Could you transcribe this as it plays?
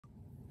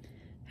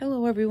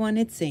Hello everyone,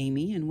 it's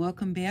Amy and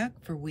welcome back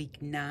for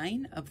week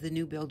 9 of the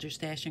new Build Your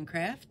Stash and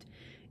Craft.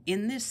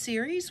 In this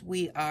series,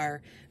 we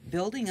are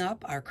building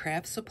up our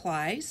craft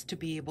supplies to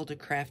be able to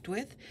craft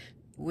with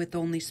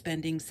only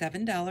spending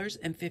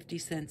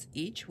 $7.50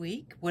 each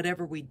week.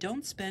 Whatever we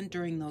don't spend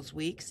during those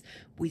weeks,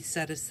 we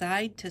set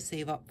aside to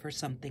save up for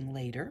something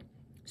later.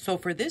 So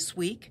for this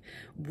week,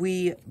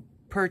 we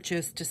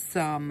purchased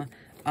some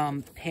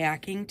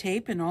packing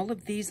tape, and all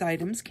of these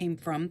items came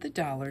from the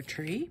Dollar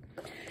Tree.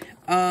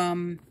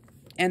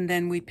 And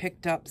then we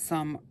picked up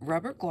some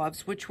rubber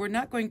gloves, which we're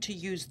not going to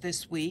use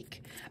this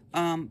week,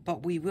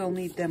 but we will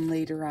need them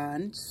later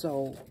on.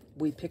 So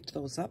we picked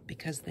those up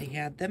because they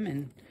had them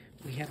and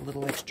we had a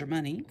little extra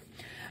money.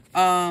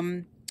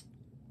 Permanent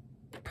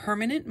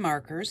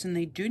markers, and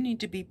they do need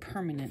to be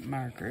permanent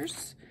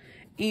markers.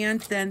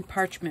 And then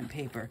parchment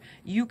paper.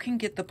 You can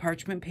get the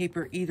parchment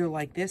paper either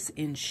like this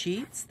in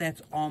sheets.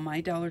 That's all my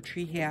Dollar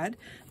Tree had.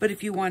 But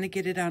if you want to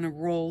get it on a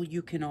roll,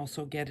 you can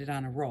also get it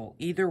on a roll.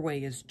 Either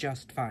way is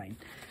just fine.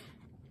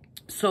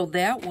 So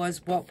that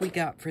was what we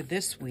got for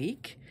this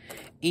week.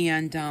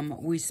 And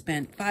we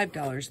spent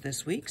 $5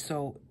 this week.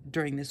 So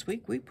during this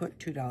week, we put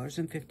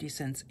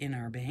 $2.50 in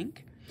our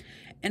bank.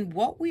 And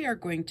what we are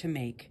going to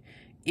make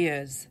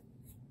is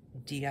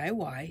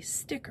DIY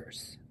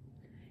stickers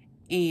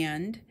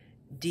and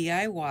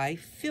DIY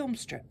film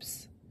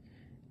strips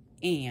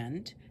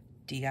and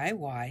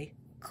DIY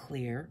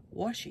clear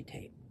washi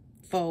tape,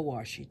 faux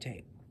washi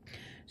tape.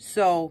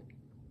 So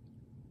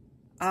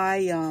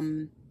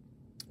when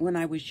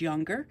I was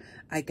younger,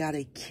 I got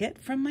a kit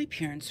from my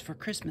parents for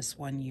Christmas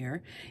one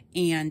year,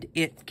 and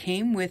it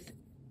came with,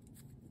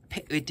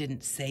 it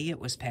didn't say it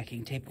was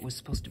packing tape. It was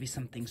supposed to be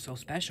something so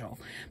special,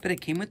 but it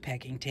came with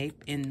packing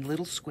tape in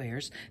little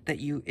squares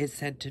that it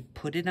said to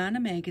put it on a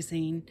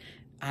magazine,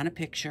 on a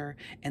picture,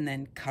 and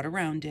then cut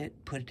around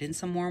it, put it in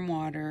some warm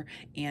water,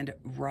 and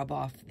rub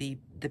off the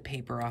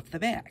paper off the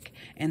back.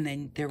 And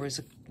then there was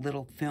a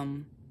little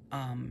film,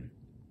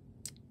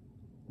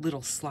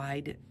 little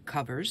slide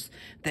covers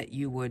that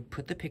you would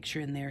put the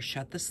picture in there,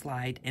 shut the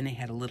slide, and it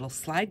had a little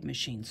slide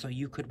machine so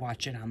you could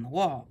watch it on the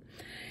wall.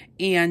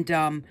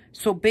 And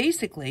so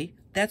basically,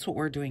 that's what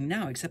we're doing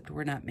now, except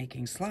we're not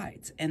making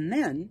slides. And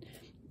then,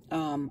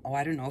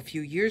 I don't know, a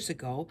few years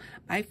ago,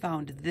 I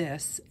found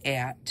this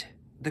at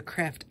the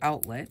craft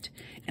outlet,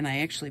 and I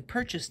actually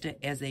purchased it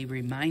as a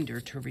reminder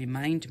to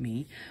remind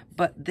me,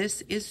 but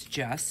this is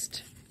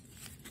just,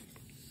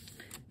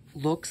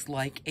 looks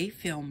like a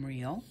film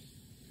reel.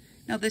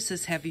 Now this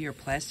is heavier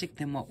plastic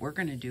than what we're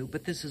going to do,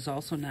 but this is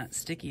also not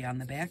sticky on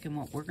the back, and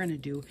what we're going to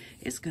do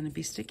is going to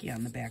be sticky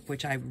on the back,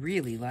 which I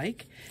really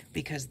like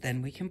because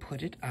then we can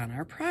put it on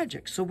our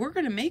project. So we're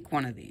going to make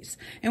one of these,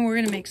 and we're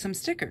going to make some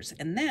stickers.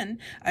 And then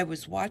I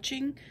was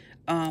watching,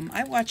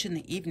 I watch in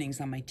the evenings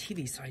on my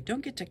TV, so I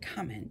don't get to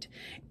comment.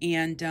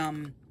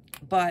 And,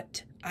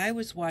 but I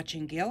was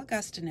watching Gail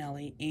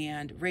Agostinelli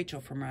and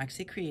Rachel from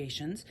Roxy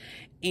Creations,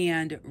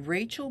 and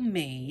Rachel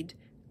made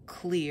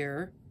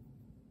clear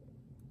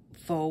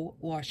faux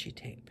washi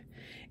tape.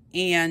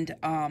 And,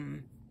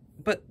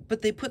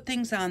 but they put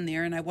things on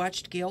there, and I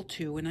watched Gail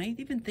too, and I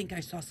even think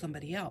I saw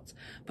somebody else,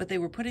 but they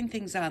were putting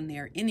things on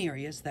there in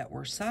areas that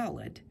were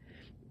solid.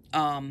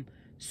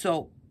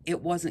 So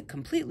it wasn't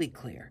completely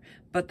clear.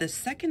 But the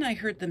second I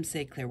heard them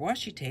say clear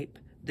washi tape,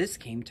 this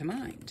came to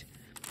mind.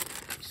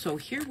 So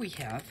here we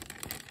have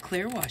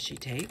clear washi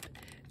tape.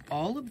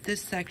 All of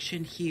this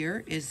section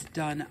here is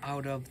done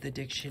out of the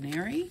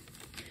dictionary.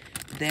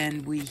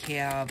 Then we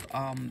have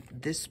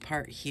this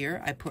part here.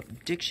 I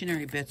put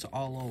dictionary bits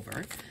all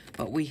over.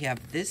 But we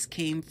have, this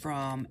came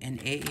from an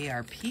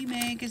AARP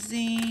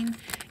magazine.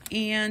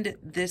 And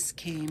this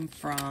came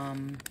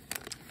from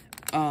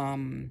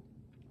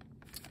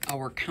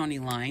our County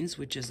Lines,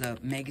 which is a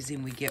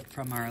magazine we get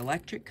from our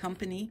electric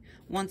company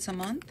once a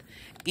month.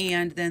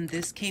 And then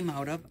this came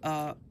out of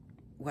a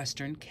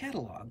Western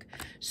catalog.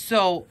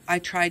 So I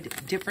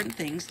tried different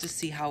things to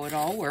see how it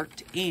all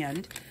worked.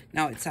 And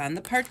now it's on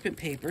the parchment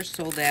paper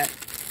so that,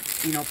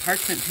 you know,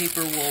 parchment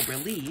paper will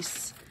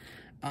release,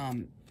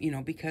 you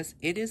know, because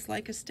it is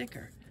like a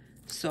sticker.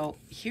 So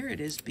here it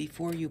is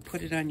before you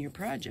put it on your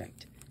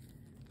project.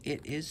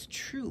 It is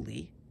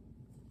truly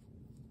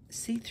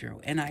see-through,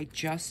 and I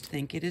just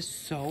think it is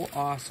so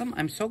awesome.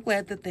 I'm so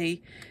glad that they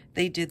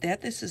did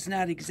that. This is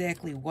not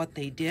exactly what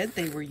they did.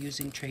 They were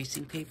using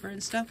tracing paper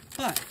and stuff,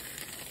 but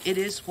it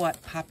is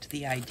what popped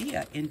the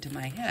idea into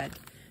my head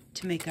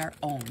to make our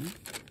own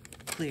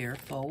clear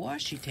faux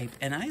washi tape,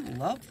 and I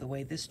love the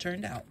way this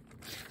turned out.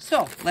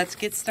 So let's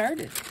get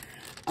started.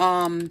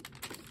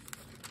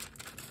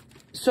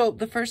 So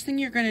the first thing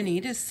you're going to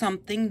need is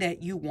something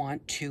that you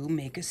want to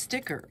make a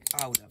sticker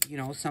out of. You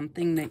know,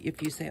 something that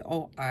if you say,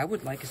 oh, I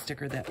would like a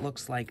sticker that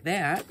looks like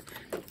that.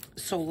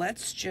 So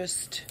let's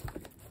just,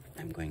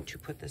 I'm going to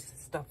put this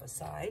stuff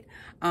aside.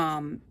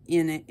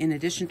 In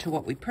addition to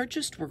what we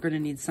purchased, we're going to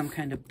need some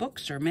kind of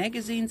books or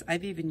magazines.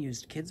 I've even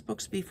used kids'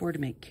 books before to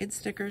make kids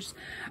stickers.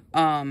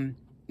 You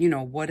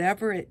know,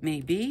 whatever it may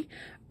be.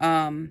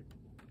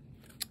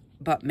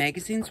 But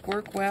magazines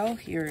work well.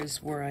 Here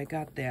is where I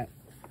got that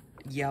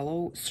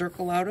yellow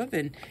circle out of,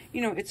 and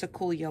you know, it's a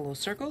cool yellow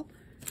circle.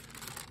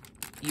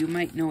 You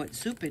might know it's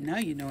soup, and now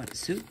you know it's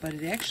soup, but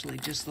it actually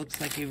just looks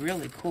like a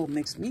really cool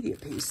mixed media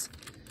piece.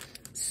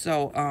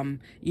 So,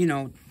 you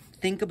know,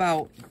 think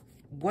about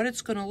what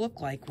it's going to look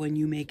like when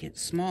you make it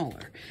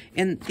smaller.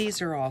 And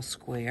these are all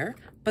square,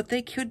 but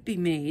they could be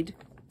made,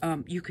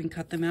 you can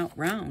cut them out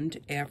round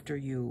after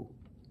you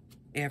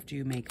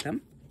make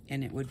them,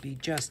 and it would be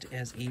just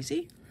as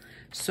easy.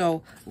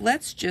 So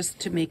let's just,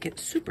 to make it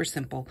super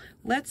simple,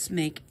 let's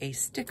make a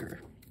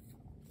sticker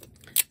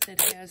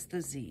that has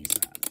the Z's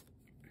on it.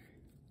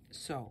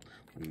 So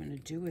what I'm going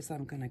to do is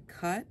I'm going to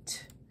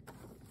cut.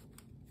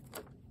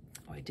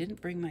 Oh, I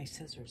didn't bring my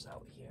scissors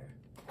out here.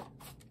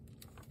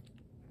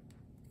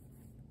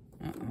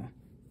 Uh-oh.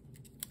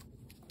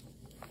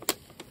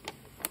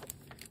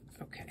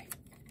 Okay.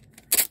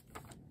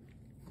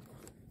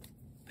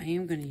 I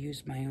am going to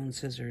use my own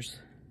scissors.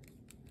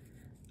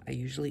 I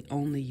usually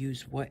only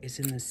use what is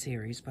in the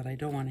series, but I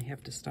don't want to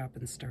have to stop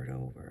and start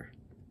over.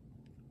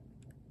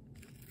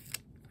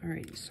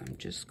 Alrighty, so I'm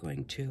just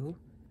going to,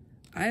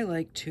 I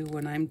like to,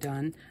 when I'm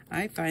done,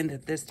 I find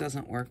that this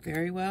doesn't work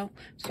very well,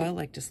 so I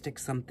like to stick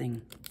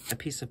something, a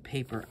piece of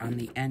paper on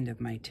the end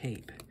of my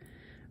tape.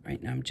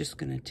 Right now I'm just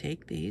going to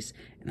take these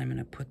and I'm going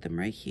to put them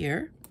right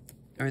here,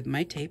 or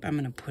my tape, I'm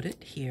going to put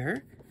it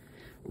here,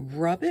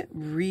 rub it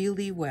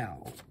really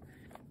well.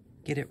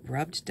 Get it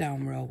rubbed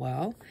down real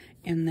well,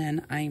 and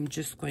then I'm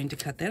just going to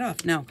cut that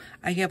off. Now,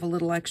 I have a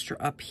little extra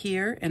up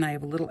here, and I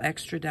have a little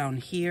extra down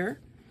here.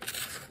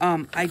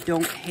 I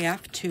don't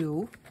have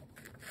to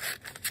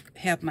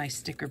have my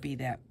sticker be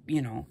that,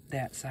 you know,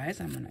 that size.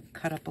 I'm going to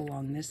cut up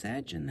along this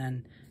edge, and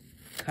then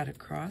cut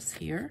across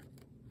here,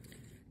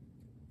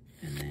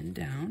 and then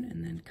down,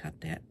 and then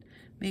cut that.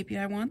 Maybe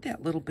I want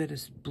that little bit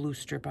of blue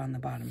strip on the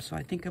bottom, so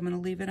I think I'm going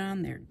to leave it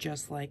on there,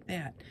 just like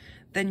that.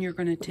 Then you're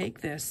going to take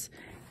this,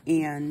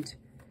 and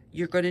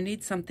you're going to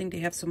need something to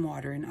have some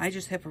water in. I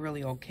just have a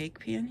really old cake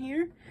pan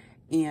here,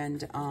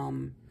 and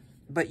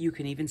but you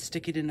can even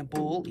stick it in a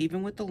bowl,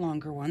 even with the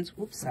longer ones.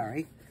 Whoops,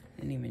 sorry,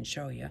 didn't even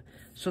show you.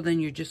 So then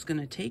you're just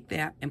going to take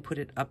that and put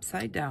it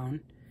upside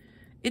down.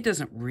 It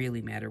doesn't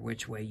really matter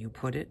which way you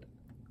put it,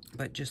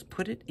 but just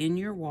put it in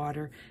your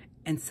water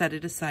and set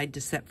it aside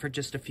to set for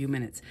just a few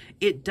minutes.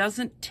 It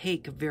doesn't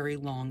take very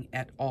long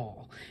at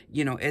all.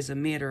 You know, as a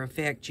matter of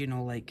fact, you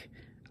know, like,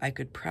 I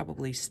could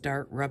probably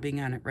start rubbing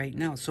on it right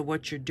now. So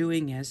what you're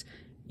doing is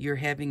you're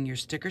having your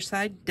sticker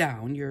side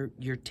down,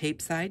 your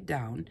tape side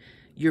down,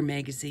 your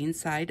magazine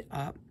side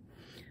up,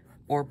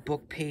 or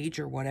book page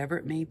or whatever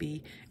it may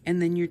be,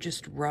 and then you're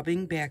just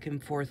rubbing back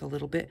and forth a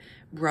little bit.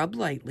 Rub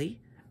lightly,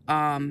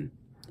 and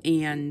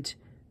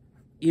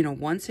you know,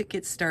 once it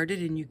gets started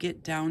and you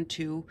get down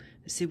to,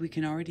 see, we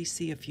can already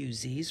see a few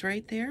Z's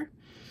right there.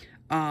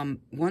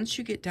 Once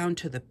you get down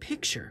to the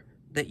picture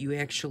that you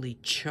actually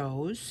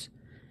chose,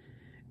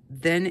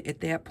 then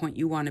at that point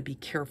you want to be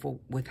careful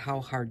with how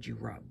hard you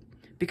rub,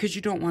 because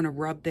you don't want to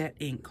rub that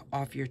ink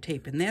off your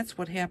tape. And that's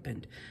what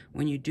happened.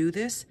 When you do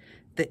this,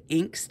 the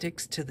ink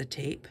sticks to the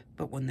tape,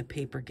 but when the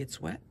paper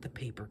gets wet, the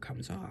paper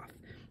comes off.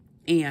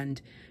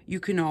 And you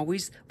can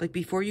always, like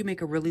before you make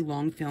a really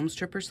long film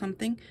strip or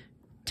something,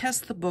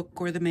 test the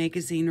book or the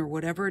magazine or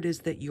whatever it is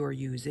that you're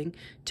using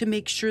to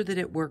make sure that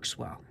it works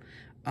well.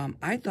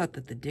 I thought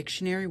that the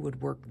dictionary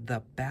would work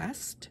the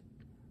best.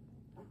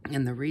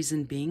 And the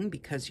reason being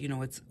because, you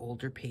know, it's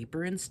older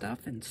paper and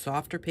stuff, and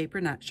softer paper,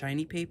 not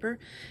shiny paper.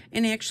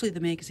 And actually the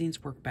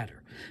magazines work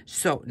better.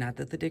 So, not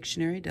that the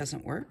dictionary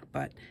doesn't work,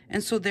 but,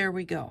 and so there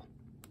we go.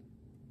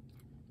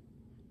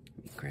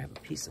 Let me grab a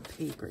piece of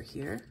paper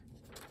here.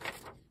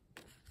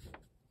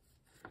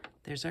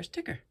 There's our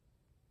sticker.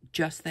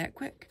 Just that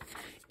quick.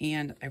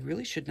 And I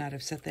really should not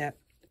have set that,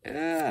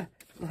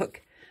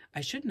 look,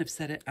 I shouldn't have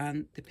set it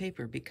on the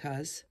paper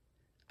because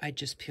I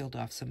just peeled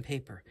off some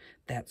paper.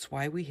 That's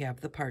why we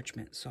have the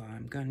parchment. So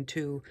I'm going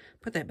to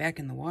put that back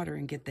in the water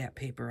and get that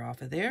paper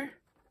off of there.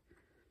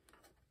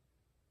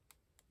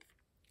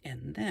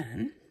 And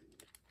then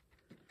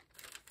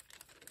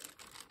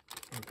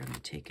we're going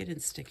to take it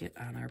and stick it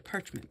on our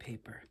parchment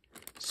paper.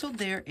 So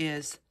there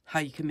is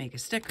how you can make a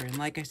sticker. And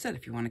like I said,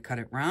 if you want to cut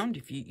it round,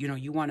 if you know,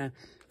 you want to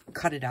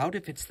cut it out,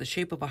 if it's the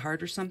shape of a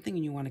heart or something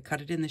and you want to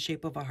cut it in the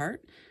shape of a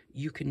heart,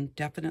 you can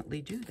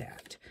definitely do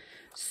that.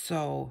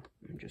 So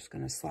I'm just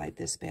going to slide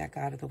this back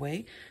out of the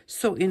way.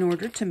 So in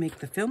order to make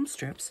the film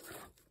strips,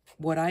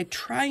 what I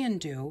try and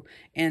do,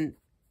 and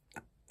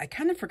I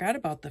kind of forgot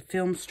about the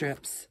film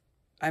strips.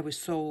 I was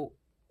so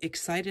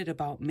excited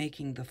about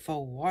making the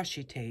faux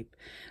washi tape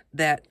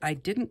that I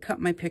didn't cut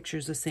my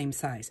pictures the same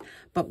size.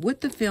 But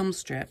with the film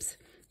strips,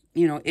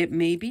 you know, it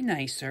may be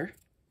nicer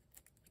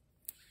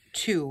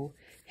to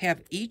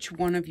have each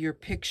one of your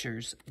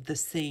pictures the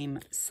same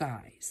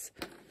size.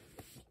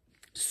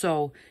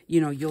 So, you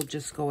know, you'll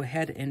just go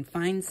ahead and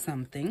find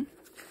something.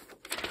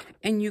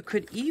 And you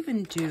could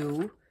even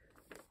do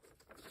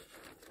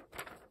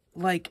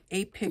like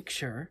a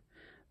picture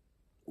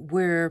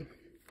where,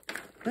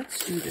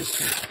 let's do this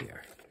right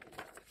here.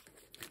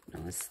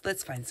 No,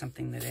 let's find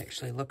something that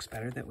actually looks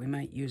better that we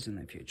might use in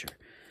the future.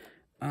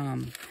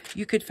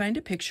 you could find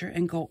a picture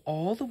and go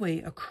all the way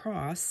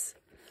across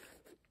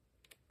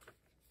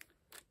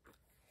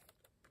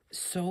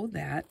so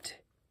that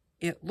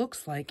it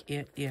looks like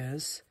it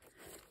is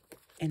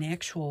an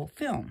actual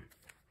film.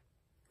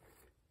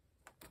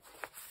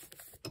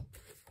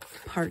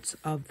 Parts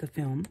of the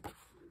film.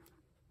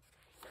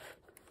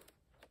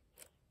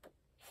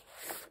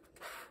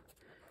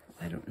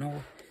 I don't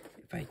know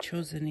if I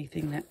chose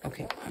anything that...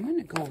 Okay, I'm going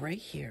to go right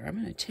here. I'm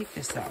going to take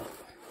this out,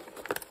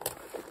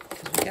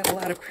 because we got a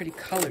lot of pretty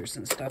colors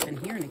and stuff in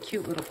here, and a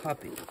cute little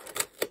puppy.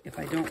 If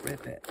I don't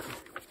rip it.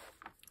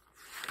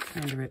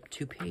 I'm trying to rip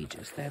 2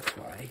 pages, that's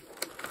why.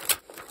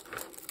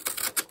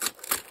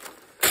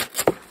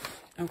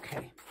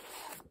 Okay.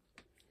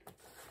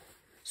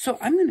 So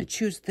I'm going to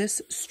choose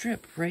this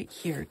strip right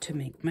here to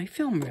make my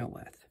film reel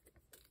with.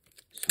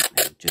 So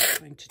I'm just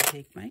going to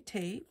take my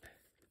tape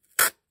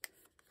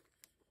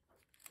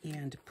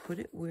and put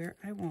it where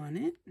I want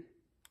it.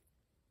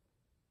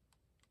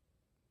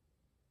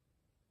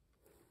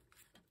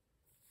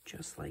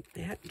 Just like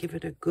that. Give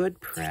it a good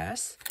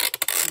press.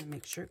 And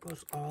make sure it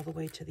goes all the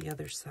way to the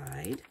other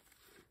side.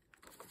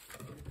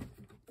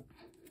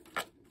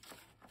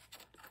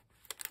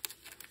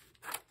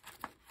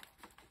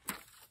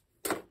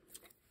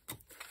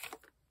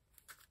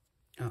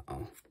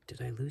 Uh-oh.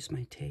 Did I lose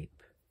my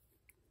tape?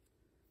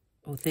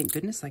 Oh, thank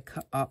goodness I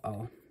cut...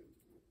 Uh-oh.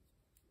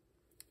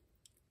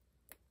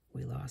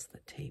 We lost the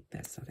tape.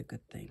 That's not a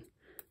good thing.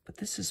 But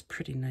this is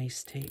pretty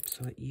nice tape,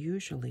 so it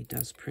usually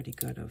does pretty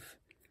good of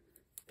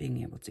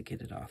being able to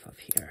get it off of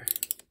here.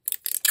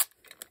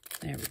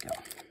 There we go.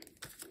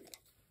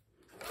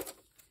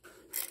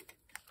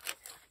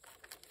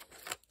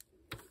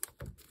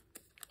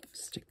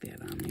 Stick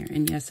that on there.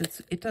 And yes,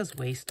 it does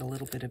waste a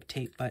little bit of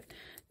tape, but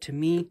to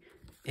me,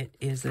 it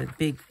is a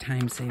big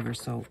time saver,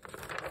 so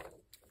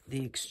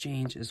the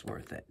exchange is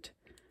worth it.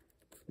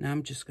 Now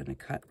I'm just going to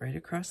cut right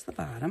across the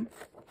bottom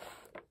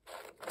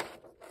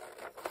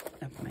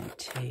of my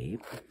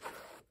tape.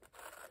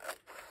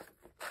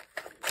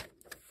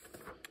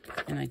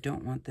 And I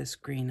don't want this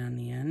green on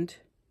the end.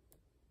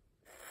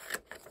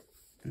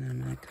 And then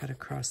I'm going to cut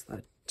across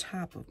the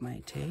top of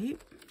my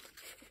tape.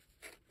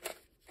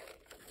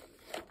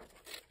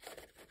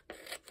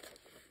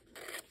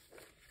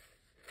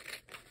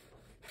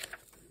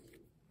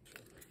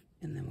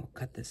 And then we'll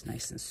cut this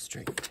nice and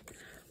straight.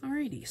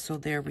 Alrighty, so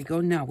there we go.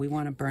 Now we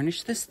want to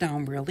burnish this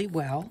down really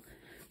well.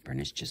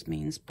 Burnish just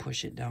means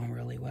push it down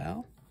really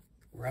well.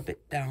 Rub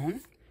it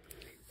down,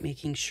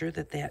 making sure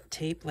that that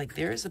tape, like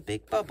there is a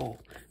big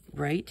bubble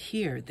right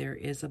here. There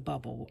is a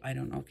bubble. I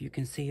don't know if you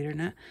can see it or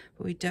not,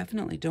 but we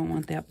definitely don't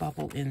want that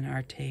bubble in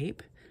our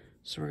tape.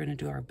 So we're going to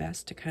do our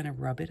best to kind of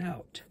rub it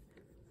out.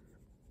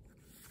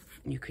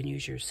 You can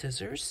use your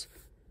scissors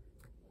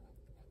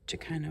to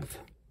kind of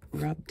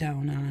rub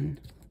down on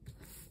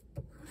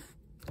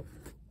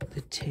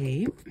the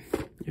tape.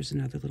 There's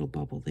another little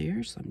bubble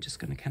there, so I'm just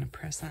going to kind of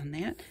press on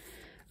that.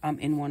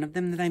 In one of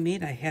them that I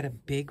made, I had a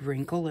big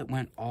wrinkle. It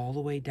went all the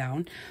way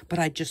down, but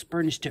I just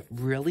burnished it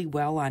really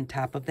well on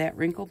top of that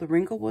wrinkle. The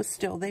wrinkle was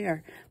still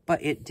there,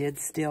 but it did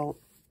still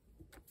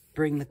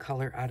bring the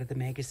color out of the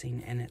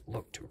magazine, and it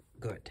looked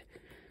good.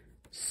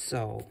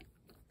 So,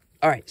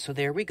 all right, so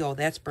there we go.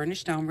 That's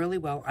burnished down really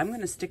well. I'm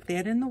going to stick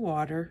that in the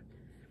water,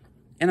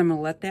 and I'm going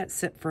to let that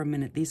sit for a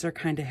minute. These are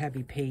kind of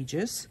heavy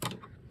pages,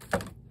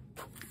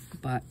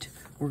 but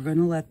we're going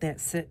to let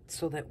that sit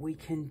so that we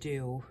can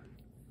do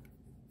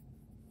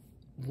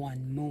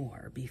one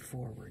more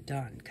before we're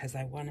done, because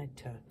I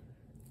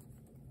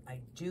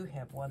do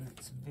have one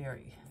that's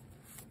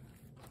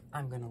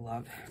I'm going to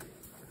love.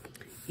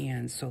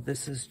 And so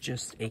this is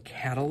just a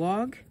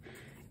catalog,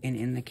 and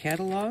in the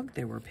catalog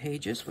there were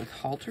pages with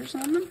halters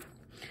on them,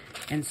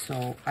 and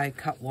so I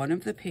cut one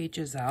of the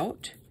pages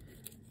out,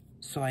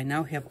 so I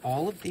now have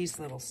all of these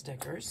little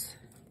stickers.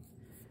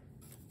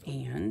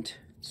 And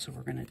so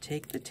we're going to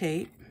take the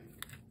tape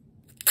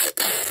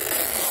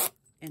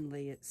and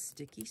lay it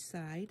sticky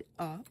side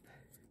up.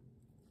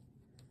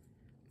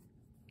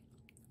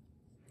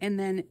 And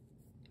then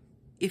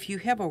if you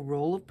have a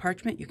roll of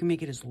parchment, you can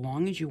make it as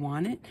long as you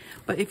want it.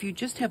 But if you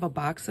just have a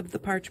box of the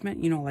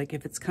parchment, you know, like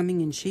if it's coming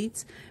in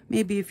sheets,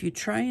 maybe if you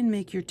try and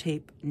make your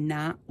tape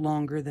not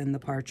longer than the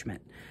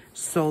parchment,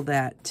 so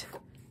that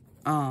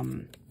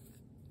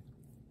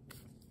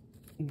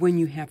when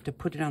you have to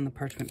put it on the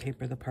parchment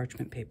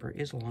paper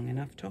is long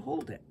enough to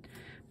hold it.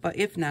 But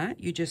if not,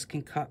 you just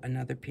can cut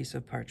another piece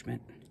of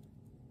parchment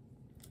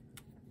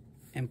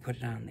and put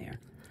it on there.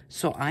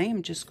 So I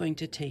am just going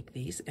to take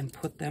these and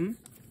put them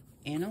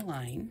in a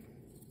line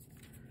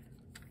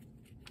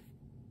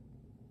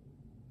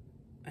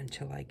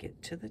until I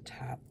get to the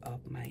top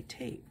of my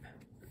tape.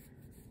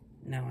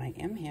 Now I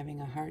am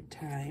having a hard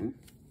time.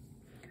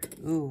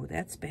 Ooh,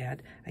 that's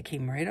bad. I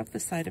came right off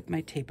the side of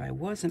my tape. I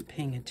wasn't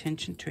paying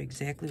attention to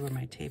exactly where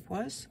my tape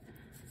was.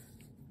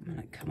 I'm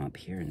going to come up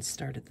here and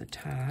start at the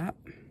top.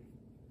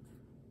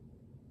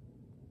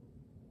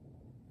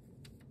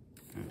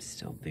 I'm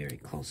still very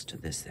close to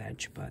this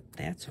edge, but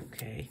that's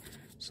okay.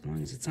 as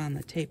long as it's on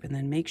the tape. And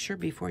then make sure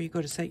before you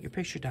go to set your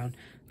picture down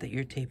that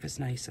your tape is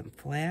nice and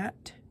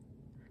flat.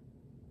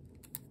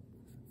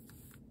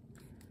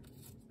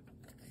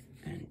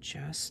 And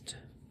just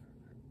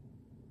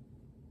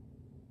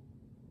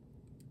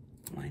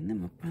line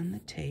them up on the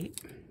tape.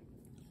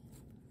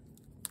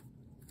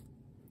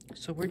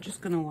 So we're just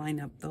going to line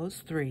up those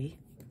 3.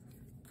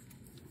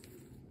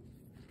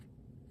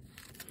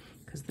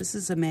 Because this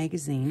is a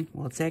magazine.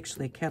 Well, it's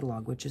actually a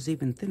catalog, which is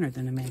even thinner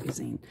than a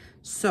magazine.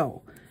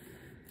 So,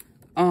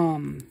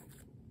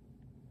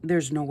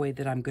 there's no way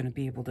that I'm going to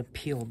be able to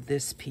peel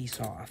this piece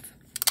off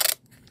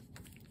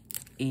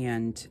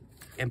and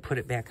put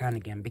it back on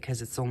again,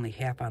 because it's only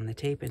half on the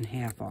tape and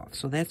half off.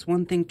 So that's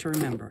one thing to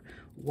remember.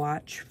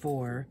 Watch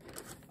for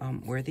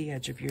where the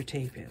edge of your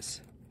tape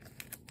is.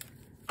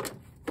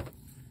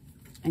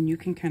 And you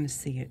can kind of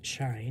see it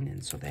shine,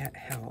 and so that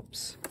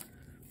helps.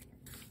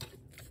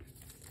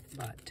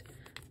 But,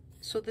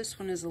 so this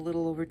one is a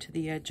little over to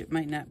the edge. It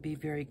might not be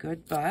very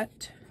good,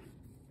 but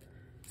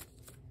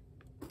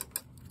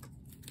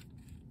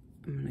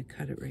I'm going to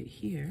cut it right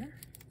here.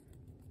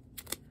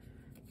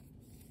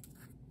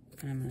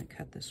 And I'm going to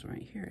cut this one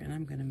right here, and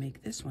I'm going to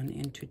make this one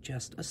into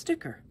just a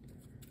sticker.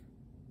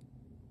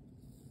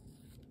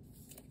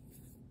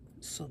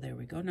 So there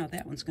we go. Now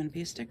that one's going to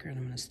be a sticker, and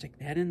I'm going to stick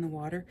that in the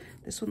water.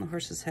 This one, the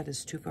horse's head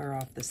is too far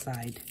off the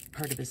side.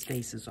 Part of his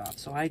face is off,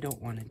 so I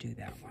don't want to do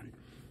that one.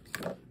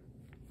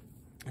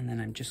 And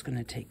then I'm just going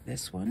to take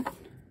this one,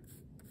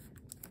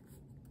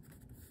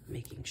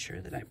 making sure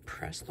that I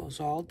press those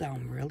all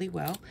down really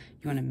well.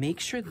 You want to make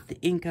sure that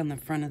the ink on the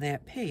front of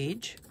that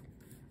page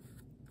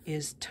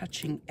is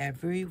touching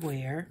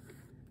everywhere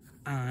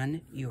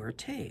on your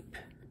tape.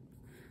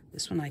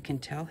 This one I can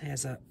tell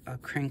has a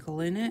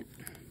crinkle in it.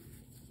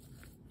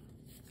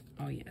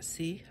 Oh yeah,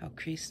 see how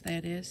creased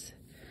that is?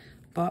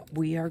 But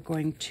we are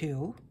going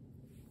to,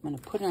 I'm going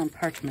to put it on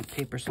parchment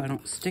paper so I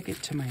don't stick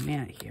it to my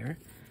mat here.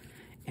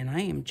 And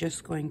I am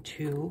just going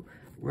to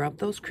rub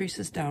those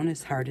creases down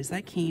as hard as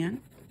I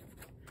can.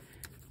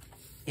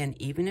 And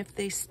even if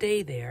they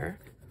stay there,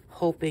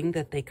 hoping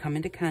that they come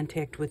into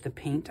contact with the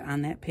paint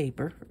on that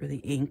paper, or the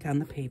ink on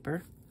the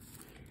paper,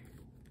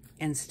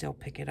 and still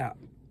pick it up,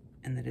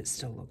 and that it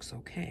still looks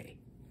okay.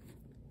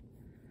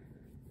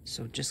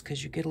 So just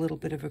because you get a little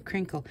bit of a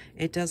crinkle,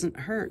 it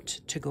doesn't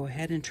hurt to go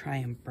ahead and try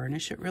and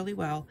burnish it really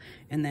well,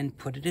 and then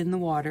put it in the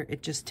water.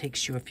 It just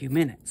takes you a few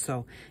minutes.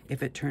 So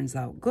if it turns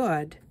out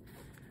good,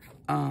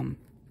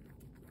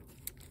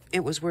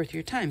 it was worth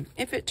your time.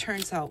 If it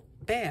turns out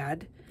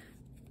bad,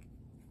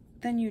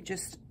 then you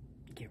just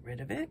get rid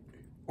of it,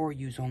 or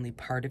use only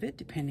part of it,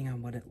 depending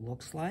on what it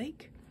looks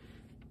like.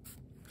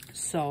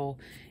 So,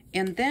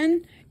 and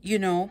then, you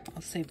know,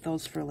 I'll save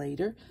those for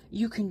later.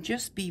 You can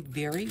just be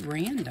very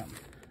random,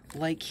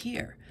 like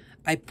here.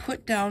 I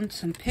put down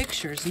some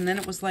pictures, and then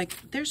it was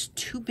like, there's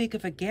too big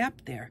of a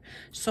gap there.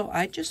 So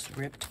I just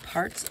ripped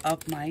parts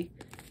of my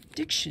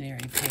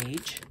dictionary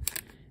page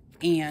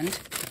and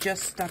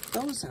just stuck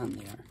those on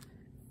there.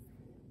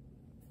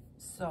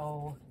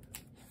 So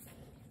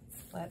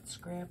let's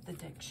grab the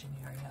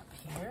dictionary up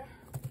here,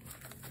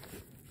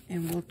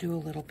 and we'll do a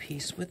little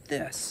piece with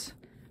this.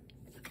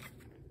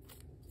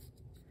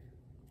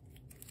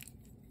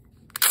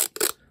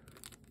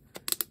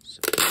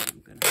 So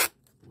I'm going to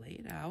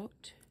lay it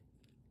out,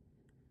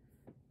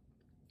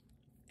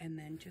 and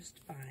then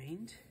just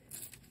find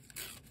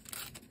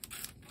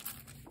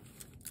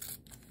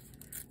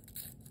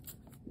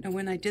now,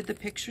 when I did the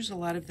pictures, a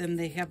lot of them,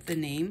 they have the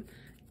name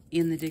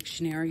in the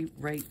dictionary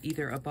right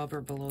either above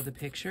or below the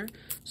picture.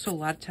 So a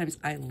lot of times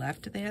I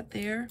left that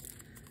there,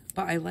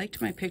 but I liked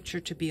my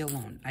picture to be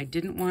alone. I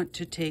didn't want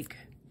to take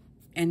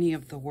any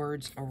of the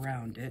words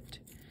around it.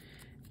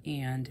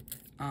 And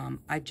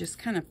I just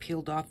kind of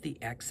peeled off the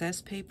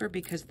excess paper,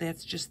 because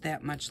that's just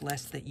that much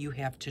less that you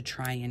have to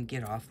try and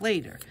get off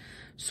later.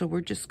 So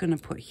we're just going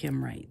to put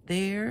him right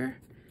there,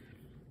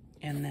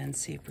 and then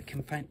see if we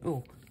can find,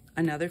 oh,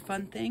 another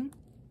fun thing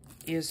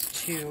is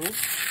to,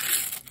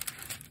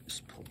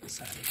 just pull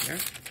this out of here,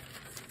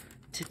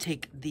 to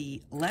take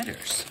the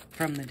letters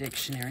from the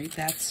dictionary.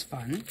 That's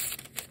fun,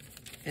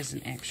 as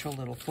an actual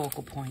little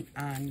focal point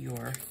on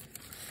your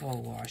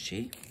faux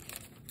washi.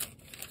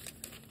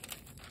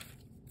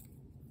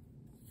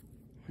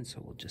 And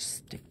so we'll just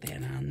stick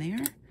that on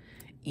there.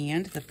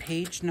 And the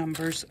page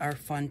numbers are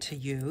fun to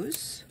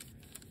use.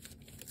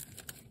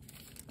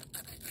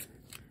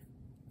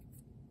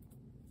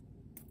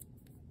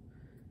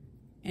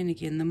 And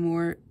again, the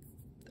more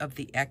of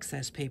the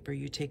excess paper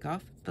you take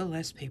off, the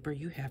less paper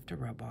you have to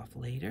rub off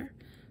later.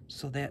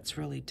 So that's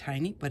really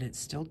tiny, but it's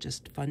still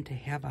just fun to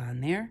have on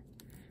there.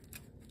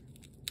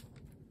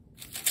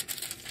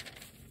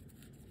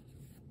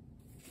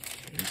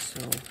 Okay,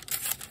 so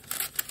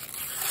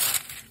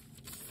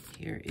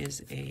here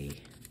is a,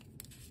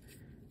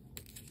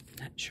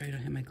 not sure, I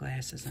don't have my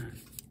glasses on.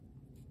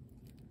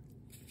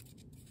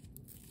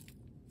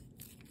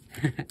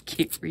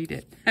 Can't read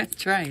it. I'm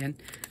trying.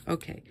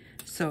 Okay,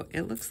 so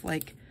it looks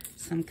like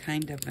some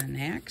kind of an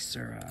axe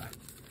or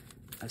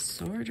a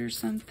sword or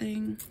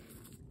something.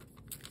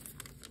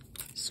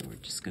 So we're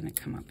just going to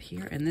come up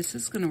here, and this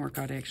is going to work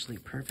out actually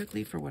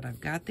perfectly for what I've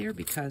got there,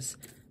 because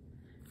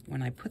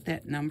when I put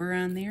that number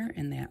on there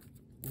and that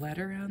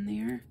letter on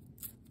there,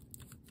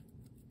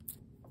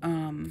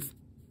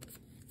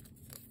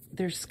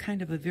 there's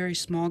kind of a very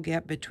small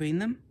gap between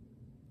them.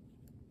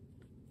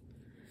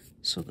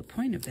 So the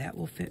point of that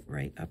will fit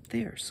right up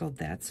there. So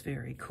that's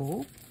very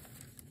cool.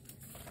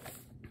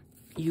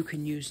 You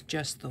can use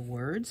just the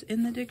words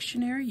in the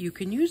dictionary. You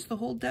can use the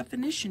whole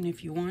definition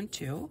if you want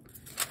to.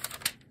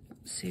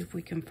 Let's see if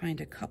we can find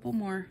a couple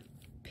more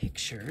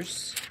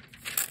pictures.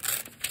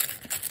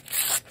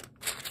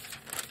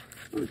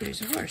 Ooh,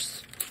 there's a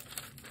horse.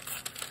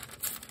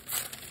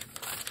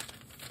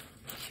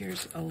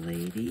 Here's a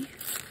lady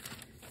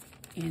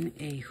in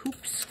a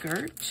hoop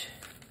skirt.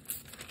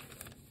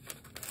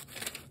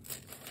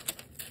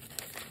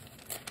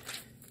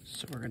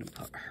 So we're going to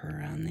put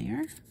her on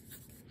there.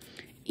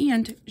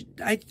 And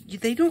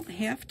they don't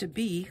have to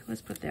be,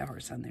 let's put that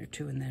horse on there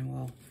too, and then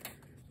we'll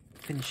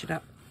finish it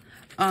up.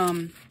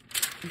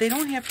 They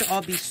don't have to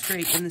all be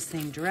straight in the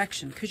same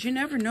direction, because you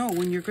never know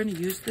when you're going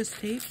to use this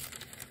tape.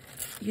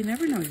 You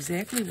never know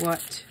exactly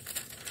what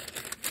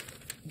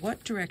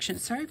direction.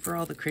 Sorry for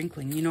all the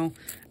crinkling. You know,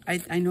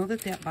 I know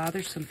that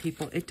bothers some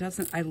people. It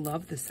doesn't. I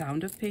love the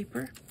sound of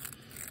paper,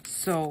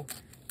 so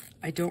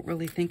I don't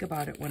really think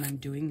about it when I'm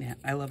doing that.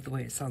 I love the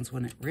way it sounds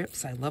when it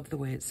rips. I love the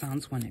way it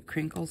sounds when it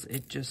crinkles.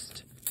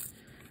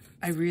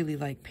 I really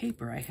like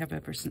paper. I have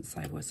ever since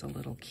I was a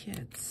little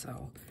kid,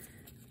 so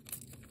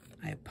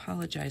I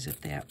apologize if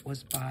that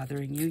was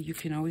bothering you. You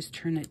can always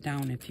turn it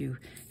down if you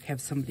have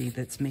somebody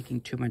that's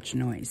making too much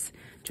noise.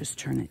 Just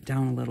turn it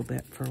down a little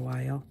bit for a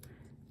while.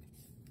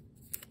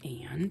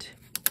 And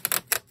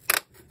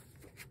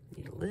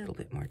need a little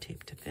bit more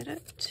tape to fit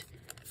it.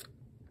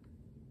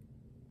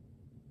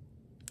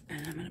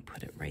 And I'm going to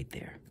put it right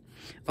there.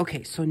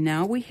 Okay, so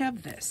now we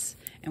have this,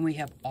 and we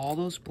have all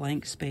those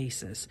blank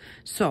spaces.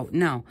 So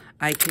now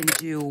I can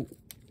do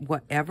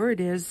whatever it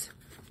is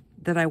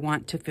that I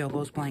want to fill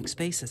those blank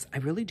spaces. I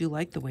really do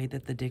like the way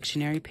that the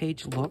dictionary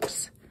page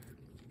looks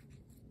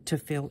to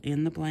fill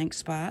in the blank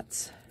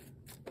spots.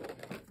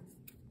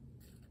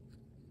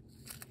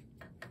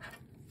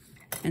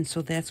 And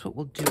so that's what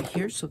we'll do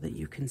here so that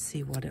you can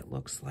see what it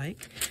looks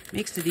like.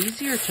 Makes it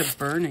easier to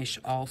burnish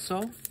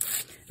also.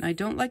 And I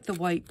don't like the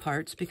white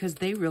parts because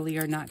they really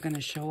are not going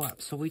to show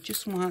up. So we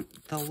just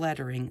want the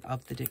lettering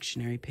of the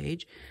dictionary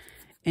page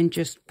and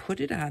just put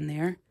it on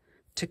there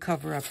to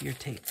cover up your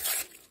tape.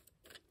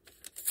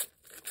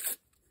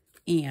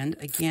 And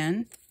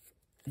again,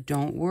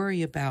 don't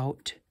worry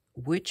about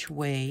which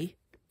way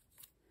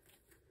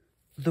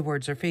the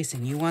words are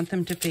facing. You want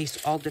them to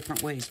face all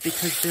different ways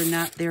because they're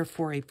not there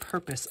for a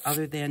purpose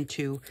other than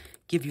to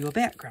give you a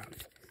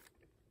background.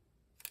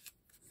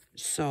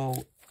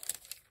 So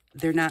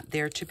they're not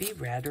there to be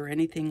read or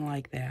anything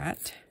like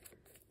that.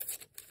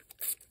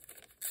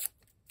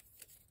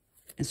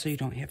 And so you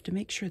don't have to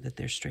make sure that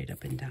they're straight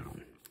up and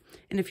down.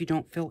 And if you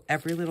don't fill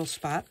every little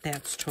spot,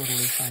 that's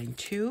totally fine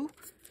too.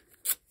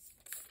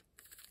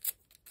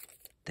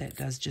 That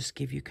does just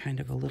give you kind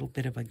of a little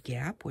bit of a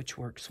gap, which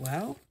works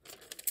well.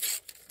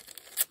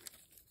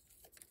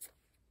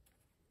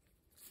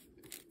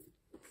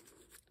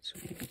 So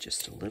maybe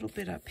just a little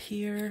bit up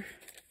here.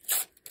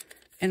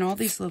 And all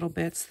these little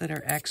bits that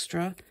are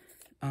extra,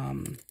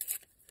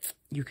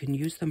 you can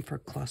use them for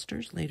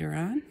clusters later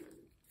on.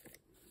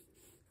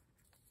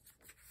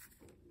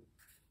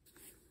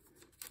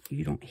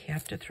 You don't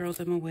have to throw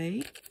them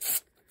away.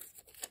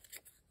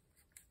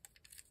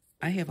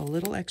 I have a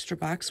little extra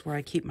box where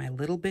I keep my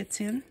little bits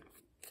in.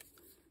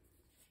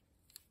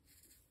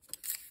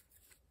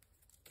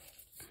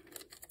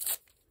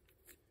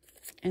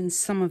 And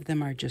some of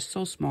them are just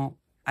so small,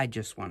 I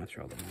just want to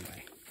throw them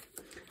away.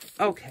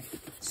 Okay,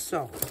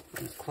 so I'm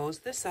going to close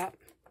this up.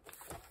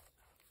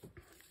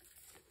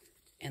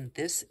 And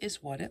this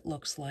is what it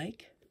looks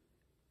like.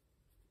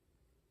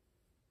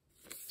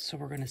 So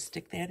we're going to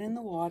stick that in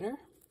the water.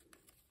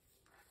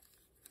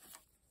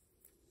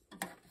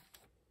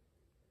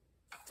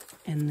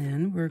 And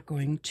then we're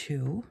going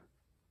to,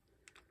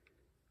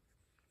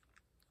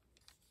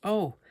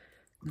 oh,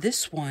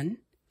 this one,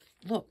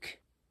 look.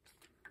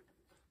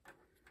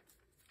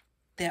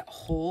 That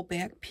whole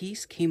back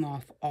piece came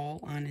off all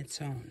on its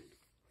own.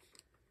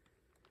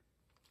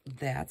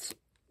 That's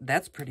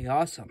pretty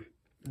awesome.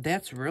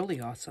 That's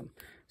really awesome.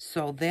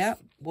 So that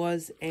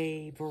was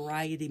a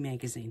variety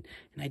magazine.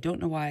 And I don't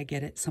know why I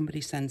get it.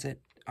 Somebody sends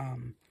it.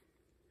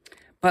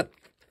 But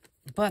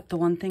the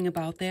one thing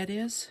about that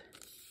is,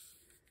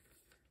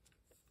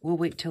 we'll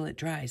wait till it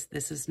dries.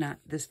 This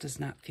does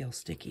not feel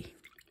sticky.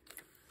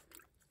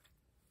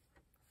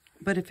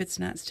 But if it's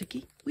not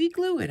sticky, we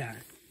glue it on.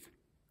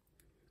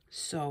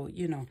 So,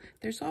 you know,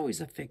 there's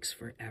always a fix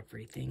for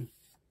everything.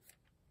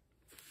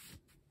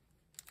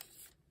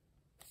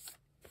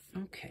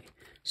 Okay,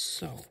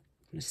 so I'm going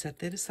to set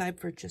that aside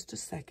for just a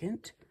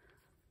second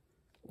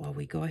while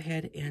we go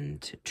ahead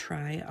and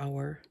try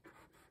our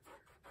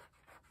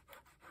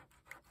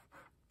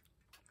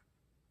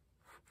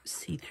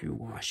see-through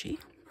washi.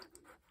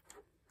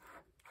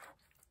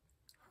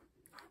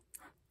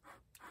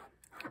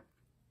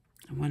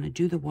 I want to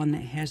do the one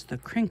that has the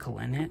crinkle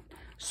in it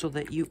so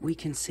that we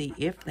can see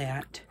if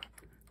that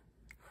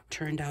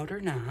turned out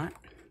or not.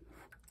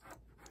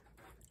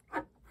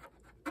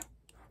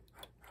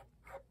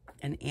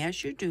 And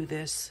as you do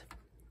this,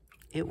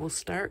 it will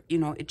start, you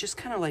know, it just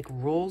kind of like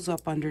rolls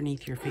up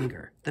underneath your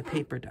finger. The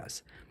paper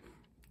does.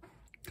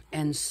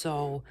 And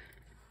so,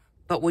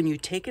 but when you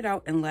take it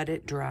out and let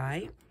it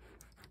dry,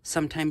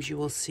 sometimes you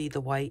will see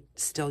the white,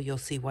 you'll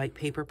see white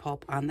paper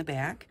pulp on the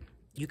back.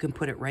 You can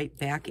put it right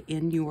back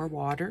in your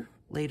water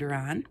later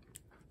on.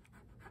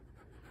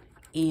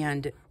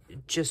 And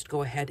just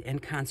go ahead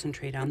and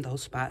concentrate on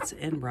those spots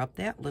and rub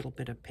that little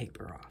bit of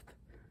paper off.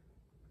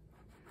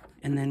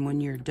 And then when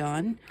you're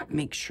done,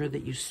 make sure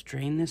that you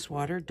strain this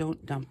water.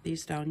 Don't dump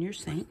these down your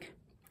sink.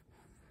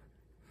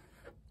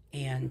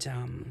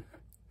 And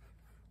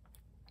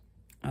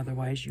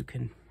otherwise you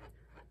can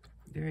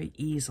very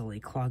easily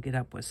clog it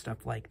up with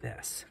stuff like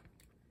this.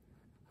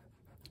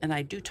 And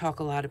I do talk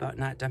a lot about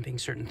not dumping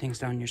certain things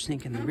down your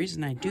sink. And the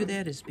reason I do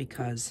that is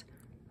because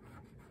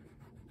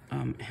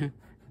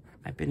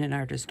I've been an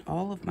artist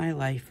all of my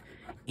life,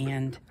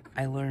 and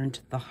I learned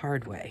the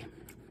hard way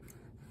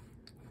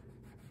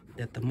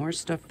that the more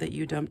stuff that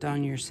you dump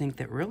down your sink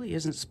that really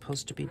isn't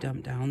supposed to be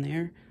dumped down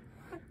there,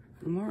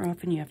 the more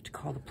often you have to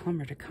call the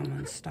plumber to come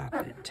and stop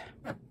it.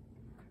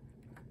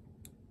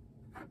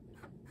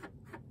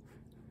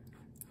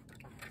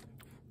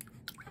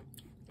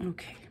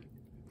 Okay,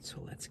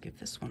 so let's give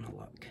this one a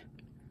look.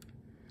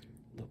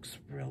 Looks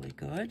really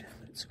good.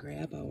 Let's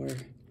grab our,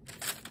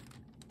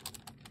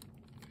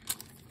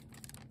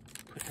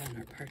 put down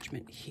our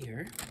parchment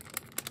here.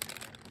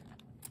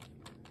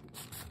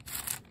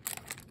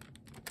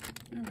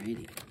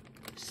 Alrighty,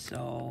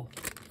 so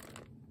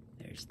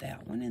there's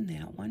that one and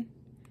that one.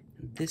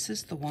 This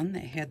is the one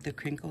that had the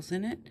crinkles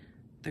in it.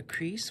 The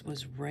crease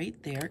was right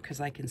there because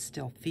I can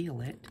still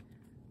feel it.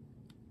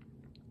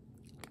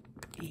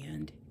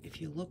 And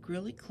if you look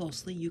really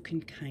closely, you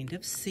can kind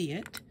of see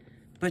it,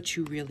 but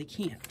you really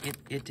can't.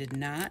 It did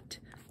not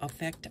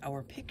affect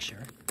our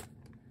picture.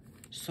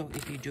 So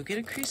if you do get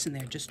a crease in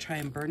there, just try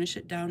and burnish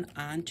it down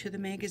onto the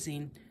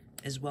magazine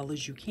as well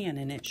as you can,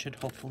 and it should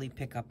hopefully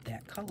pick up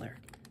that color,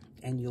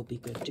 and you'll be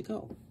good to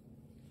go.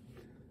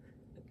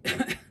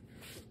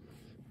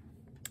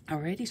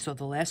 Alrighty, so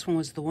the last one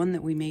was the one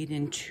that we made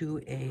into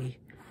a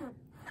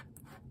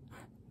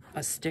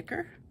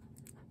sticker,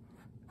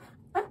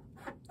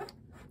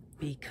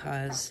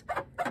 because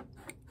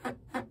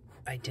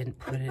I didn't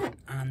put it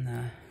on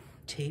the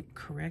tape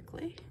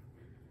correctly.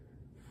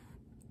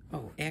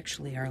 Oh,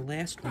 actually, our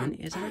last one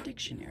is our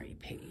dictionary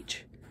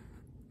page.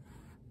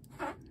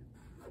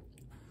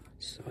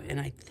 So, and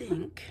I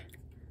think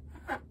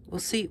we'll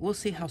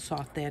see how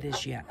soft that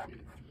is yet.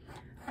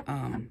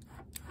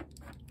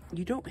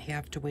 You don't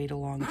have to wait a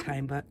long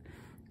time, but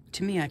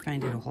to me, I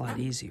find it a whole lot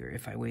easier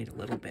if I wait a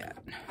little bit.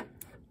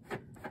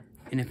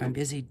 And if I'm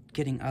busy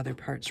getting other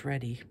parts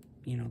ready,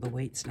 you know, the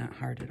wait's not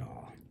hard at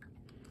all.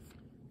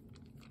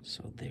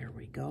 So there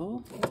we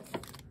go.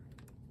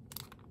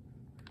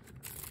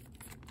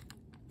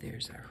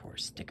 There's our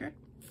horse sticker.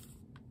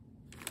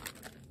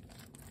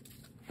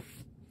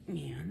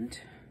 And,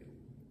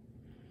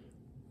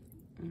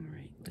 all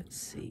right, let's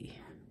see.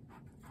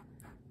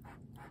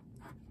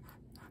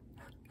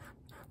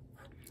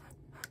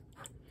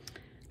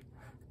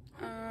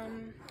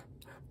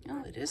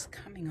 Oh, it is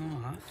coming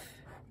off.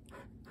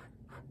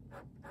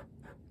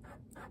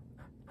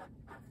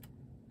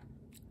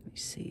 Let me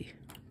see.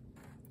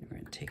 We're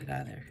going to take it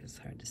out of there because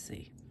it's hard to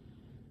see.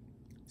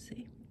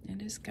 See,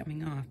 it is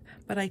coming off.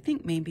 But I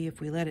think maybe if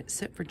we let it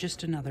sit for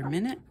just another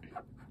minute,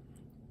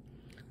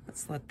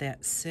 let's let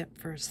that sit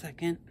for a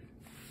second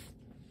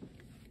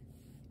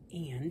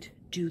and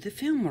do the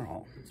film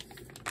roll.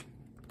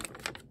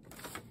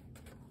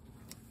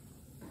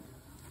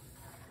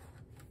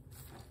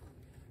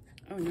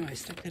 Oh no, I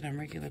stuck that on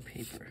regular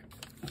paper.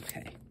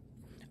 Okay.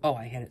 Oh,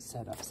 I had it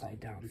set upside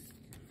down.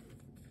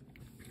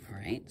 All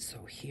right,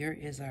 so here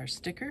is our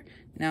sticker.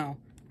 Now,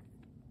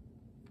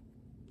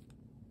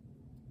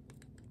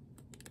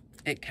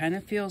 it kind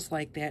of feels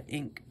like that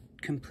ink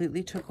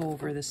completely took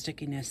over the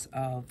stickiness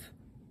of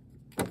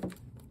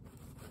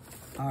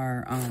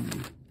our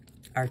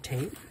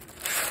tape.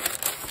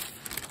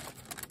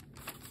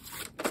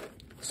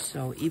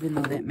 So even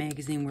though that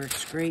magazine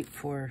works great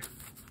for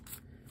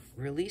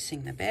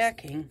releasing the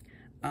backing,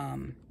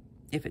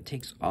 if it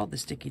takes all the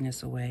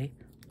stickiness away,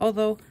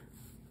 although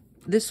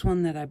this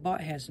one that I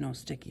bought has no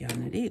sticky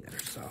on it either,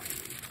 so.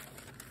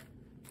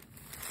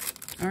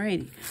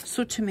 Alrighty,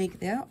 so to make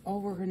that,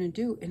 all we're gonna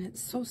do, and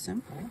it's so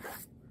simple,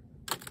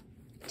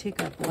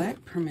 take our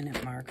black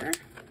permanent marker,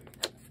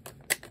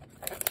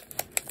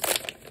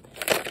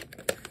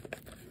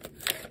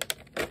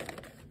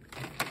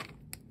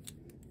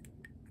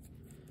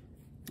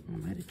 I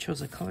might have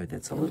chose a color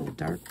that's a little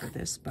dark for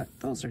this, but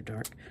those are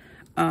dark.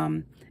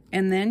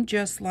 And then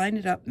just line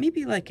it up,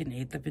 maybe like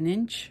 1/8 of an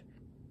inch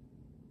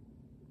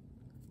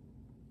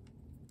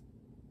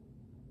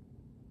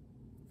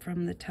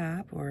from the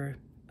top, or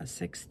a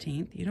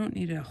 1/16. You don't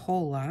need a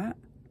whole lot.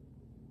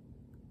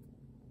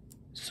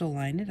 So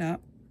line it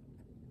up,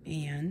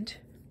 and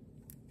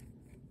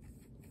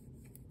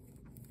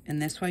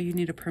that's why you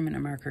need a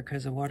permanent marker,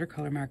 because a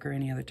watercolor marker or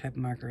any other type of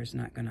marker is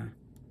not gonna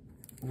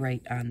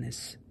write on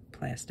this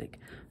plastic.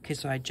 Okay,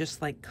 so I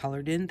just like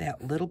colored in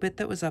that little bit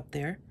that was up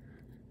there.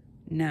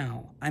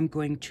 Now I'm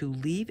going to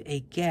leave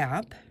a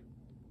gap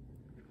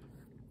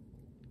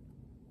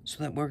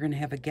so that we're going to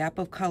have a gap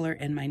of color,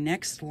 and my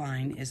next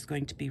line is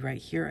going to be right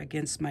here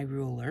against my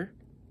ruler,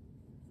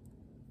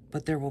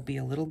 but there will be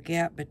a little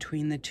gap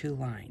between the two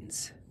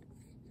lines.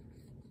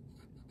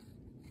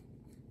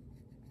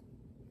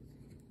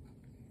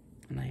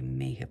 And I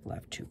may have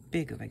left too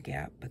big of a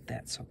gap, but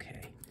that's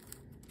okay.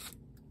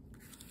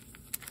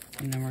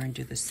 And then we're going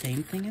to do the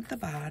same thing at the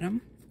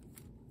bottom.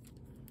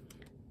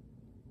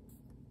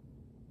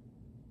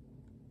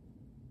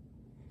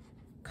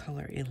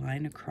 Color a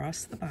line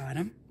across the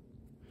bottom.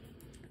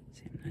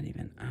 See, I'm not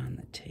even on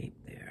the tape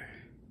there.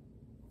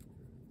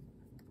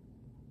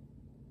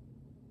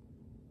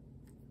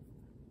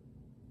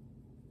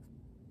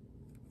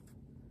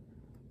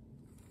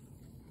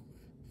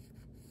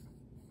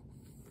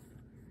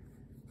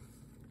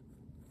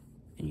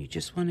 And you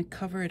just want to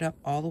cover it up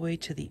all the way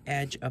to the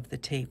edge of the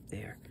tape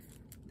there.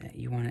 That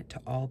you want it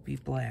to all be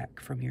black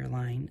from your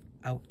line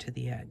out to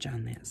the edge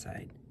on that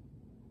side.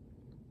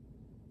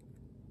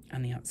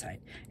 On the outside.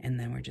 And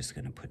then we're just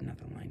going to put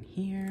another line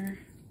here.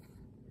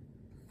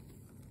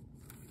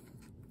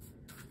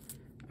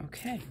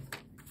 Okay.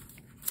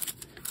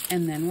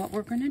 And then what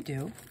we're going to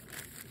do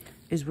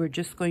is we're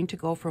just going to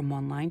go from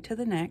one line to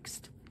the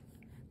next,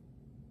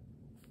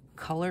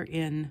 color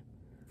in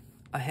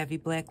a heavy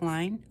black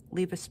line,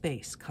 leave a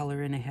space,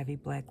 color in a heavy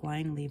black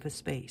line, leave a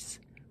space.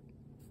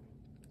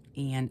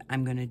 And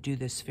I'm going to do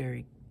this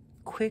very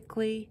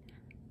quickly.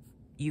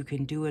 You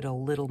can do it a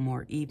little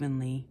more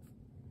evenly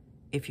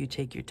if you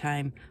take your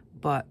time,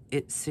 but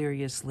it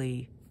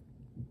seriously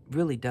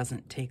really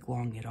doesn't take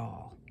long at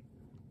all.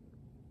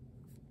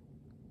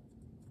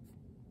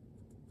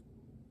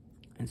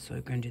 And so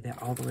we're going to do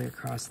that all the way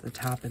across the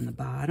top and the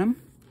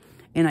bottom.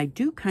 And I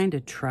do kind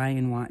of try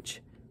and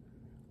watch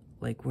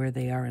like where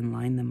they are and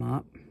line them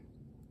up.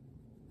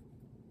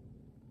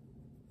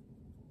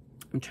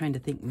 I'm trying to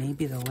think,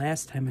 maybe the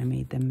last time I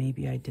made them,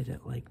 maybe I did it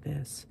like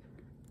this.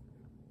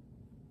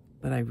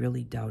 But I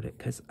really doubt it,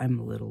 because I'm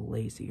a little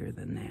lazier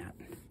than that.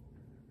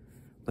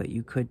 But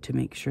you could, to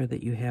make sure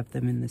that you have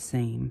them in the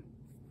same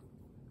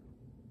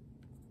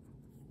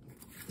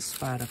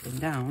spot up and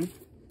down.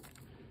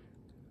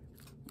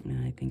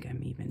 And I think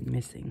I'm even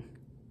missing.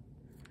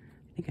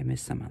 I think I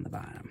missed some on the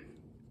bottom.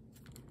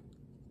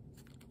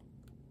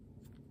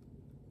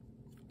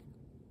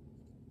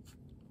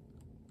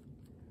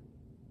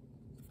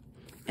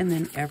 And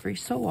then every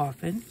so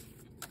often,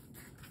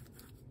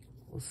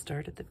 we'll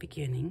start at the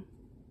beginning.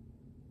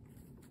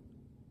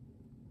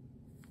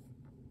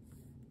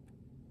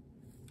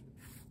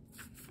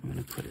 I'm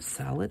going to put a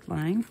solid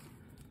line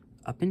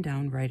up and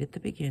down right at the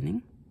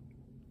beginning.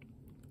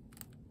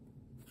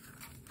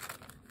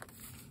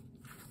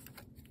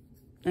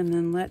 And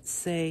then let's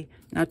say,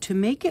 now to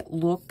make it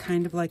look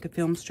kind of like a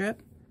film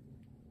strip,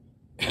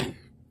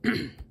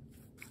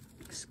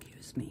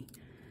 excuse me,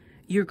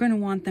 you're going to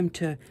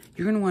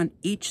want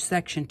each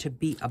section to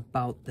be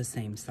about the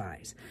same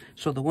size.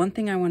 So the one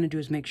thing I want to do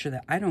is make sure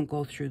that I don't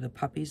go through the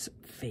puppy's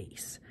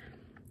face.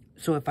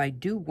 So if I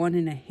do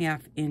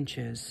 1.5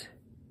 inches,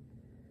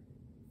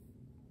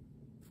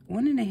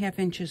 1.5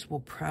 inches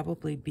will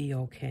probably be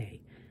okay.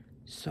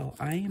 So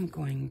I am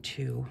going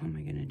to, how am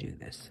I going to do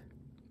this?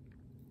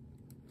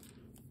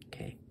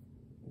 Okay,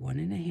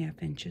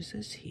 1.5 inches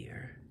is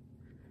here,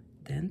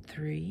 then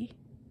 3,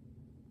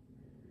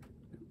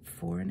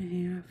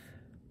 4.5,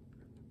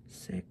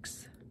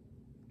 6,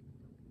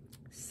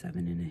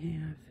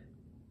 7.5.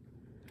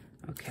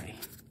 Okay,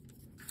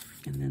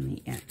 and then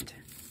the end.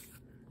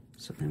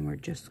 So then we're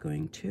just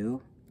going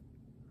to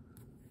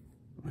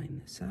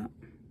line this up.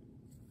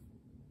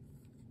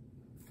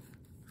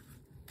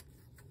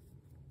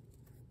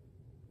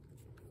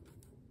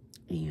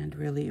 And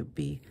really it would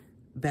be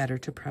better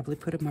to probably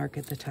put a mark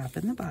at the top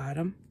and the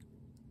bottom.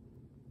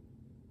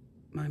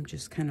 I'm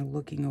just kind of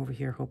looking over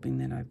here, hoping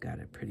that I've got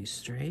it pretty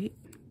straight.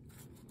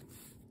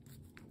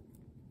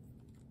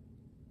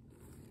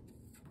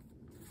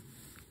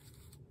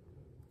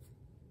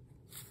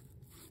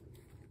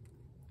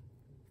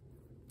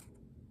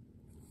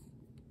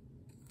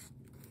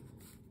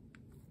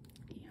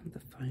 And the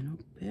final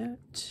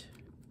bit.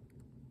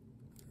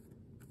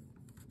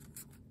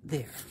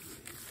 There.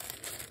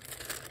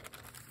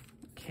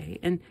 Okay,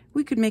 and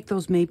we could make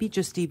those maybe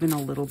just even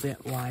a little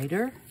bit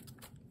wider.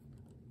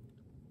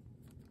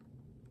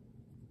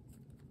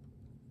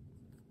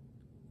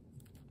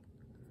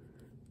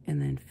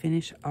 And then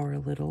finish our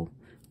little,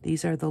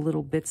 these are the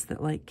little bits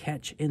that like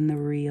catch in the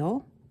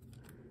reel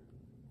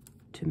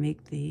to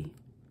make the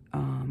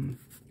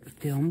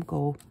film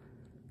go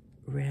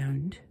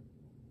round.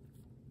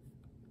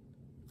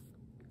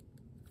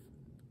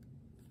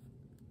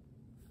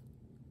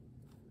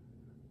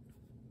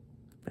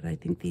 But I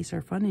think these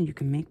are fun, and you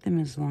can make them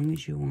as long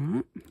as you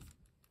want.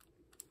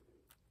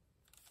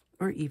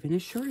 or even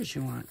as short as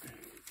you want.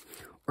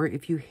 Or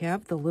if you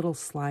have the little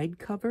slide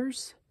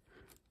covers,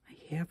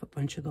 I have a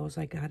bunch of those.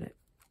 I got at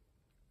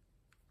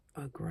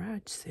a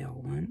garage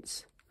sale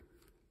once.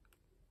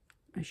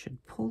 I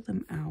should pull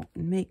them out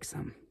and make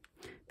some,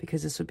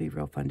 because this would be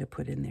real fun to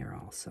put in there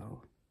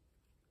also.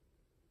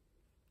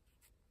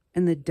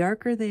 And the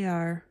darker they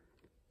are,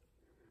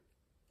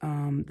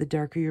 the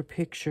darker your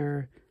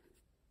picture,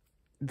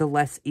 the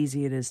less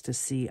easy it is to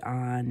see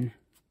on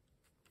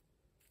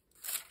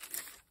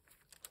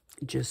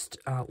just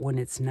when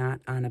it's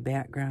not on a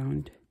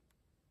background.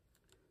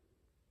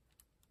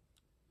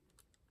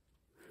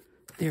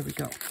 There we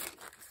go.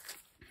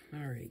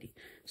 Alrighty.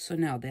 So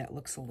now that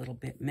looks a little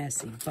bit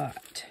messy,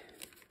 but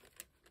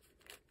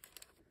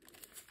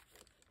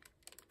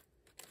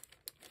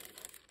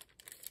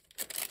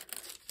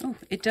oh,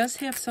 it does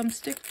have some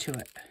stick to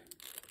it.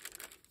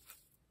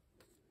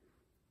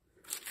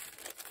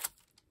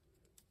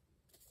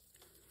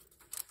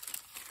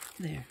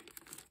 There.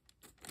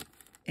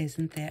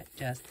 Isn't that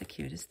just the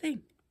cutest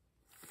thing?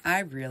 I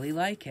really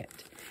like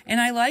it.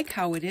 And I like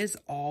how it is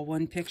all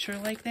one picture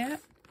like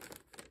that.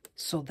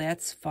 So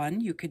that's fun.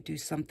 You could do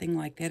something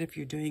like that if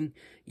you're doing,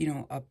 you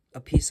know, a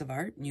piece of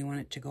art and you want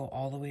it to go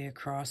all the way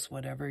across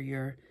whatever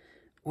you're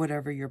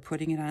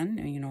putting it on,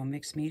 you know, a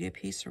mixed media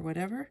piece or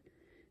whatever.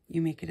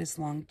 You make it as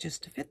long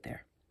just to fit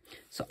there.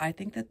 So I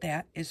think that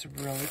that is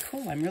really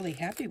cool. I'm really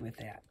happy with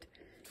that.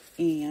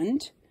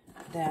 And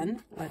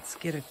then let's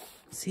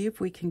see if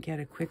we can get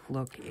a quick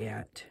look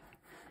at,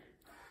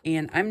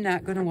 and I'm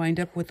not going to wind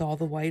up with all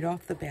the white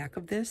off the back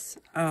of this.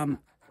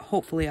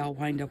 Hopefully I'll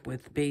wind up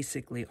with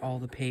basically all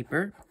the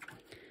paper,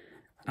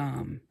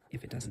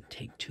 if it doesn't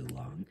take too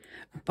long,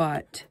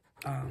 but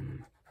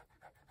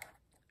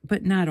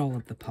not all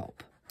of the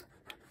pulp.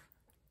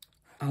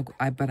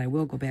 But I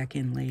will go back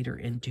in later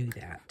and do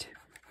that.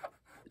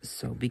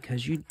 So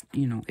because you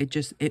know,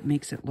 it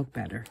makes it look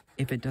better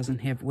if it doesn't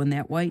have, when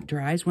that white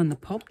dries, when the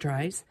pulp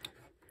dries,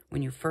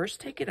 when you first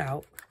take it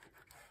out,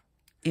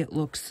 it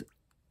looks,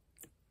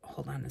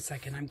 hold on a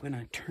second, I'm going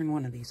to turn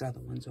one of these other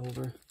ones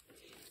over,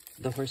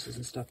 the horses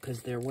and stuff,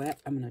 because they're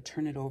wet. I'm going to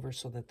turn it over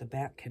so that the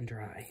back can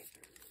dry,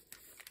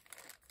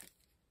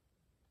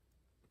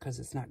 because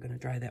it's not going to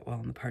dry that well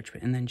on the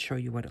parchment, and then show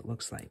you what it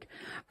looks like.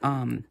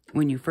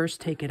 When you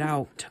first take it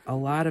out, a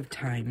lot of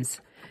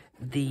times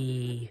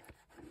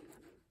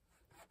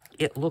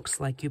it looks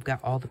like you've got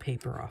all the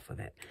paper off of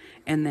it.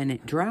 And then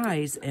it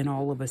dries, and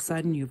all of a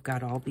sudden you've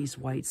got all these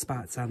white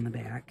spots on the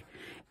back.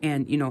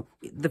 And, you know,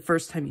 the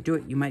first time you do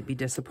it, you might be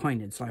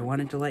disappointed. So I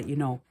wanted to let you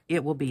know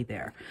it will be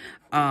there.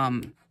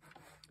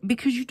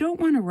 Because you don't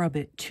want to rub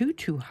it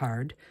too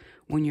hard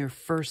when you're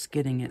first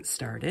getting it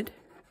started.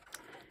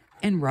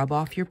 And rub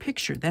off your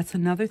picture. That's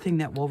another thing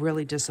that will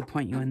really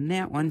disappoint you. And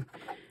that one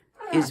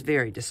is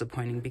very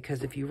disappointing,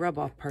 because if you rub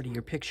off part of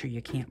your picture,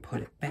 you can't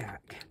put it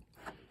back.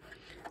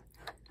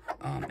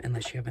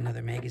 Unless you have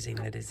another magazine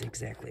that is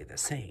exactly the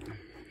same.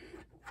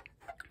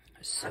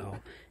 So,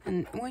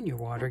 and when your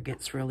water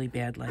gets really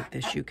bad like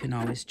this, you can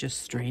always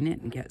just strain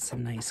it and get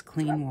some nice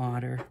clean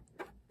water.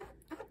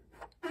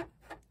 But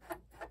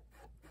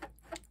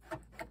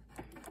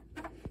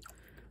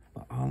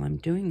all I'm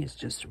doing is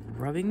just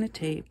rubbing the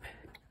tape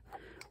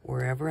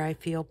wherever I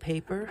feel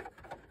paper.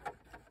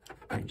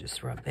 I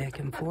just rub back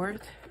and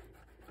forth.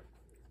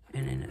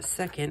 And in a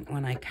second,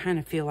 when I kind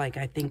of feel like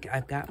I think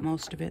I've got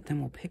most of it, then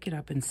we'll pick it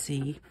up and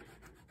see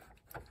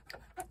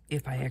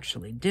if I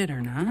actually did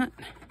or not.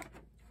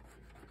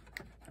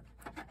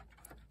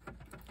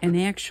 And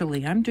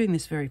actually, I'm doing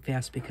this very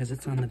fast because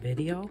it's on the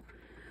video.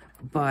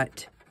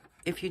 But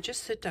if you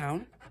just sit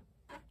down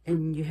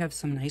and you have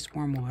some nice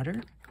warm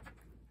water,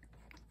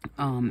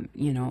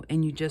 you know,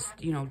 and you just,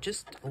 you know,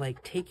 just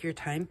like take your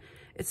time.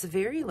 It's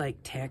very like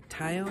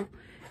tactile,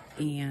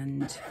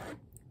 and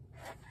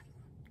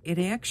it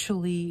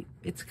actually,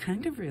 it's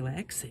kind of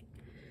relaxing.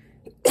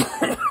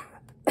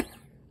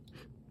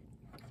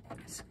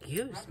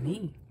 Excuse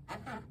me.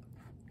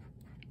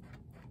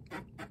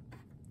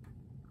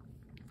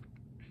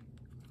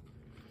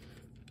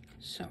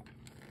 So,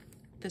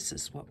 this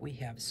is what we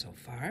have so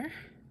far.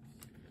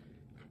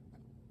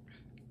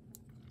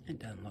 It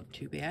doesn't look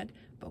too bad,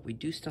 but we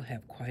do still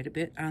have quite a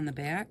bit on the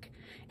back.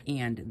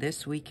 And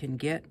this we can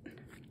get,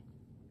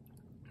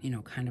 you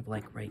know, kind of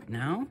like right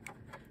now.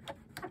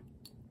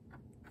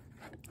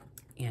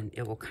 And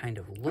it will kind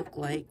of look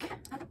like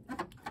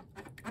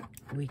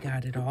we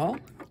got it all.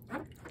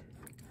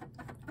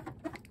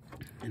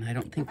 And I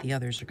don't think the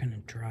others are going to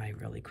dry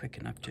really quick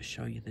enough to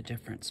show you the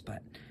difference,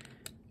 but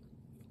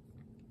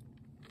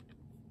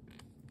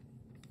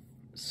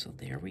so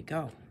there we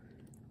go.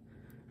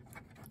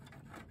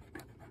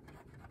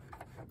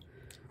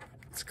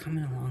 It's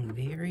coming along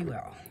very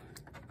well.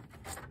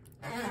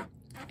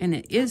 And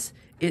it's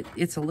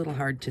a little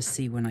hard to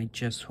see when I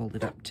just hold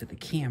it up to the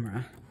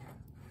camera.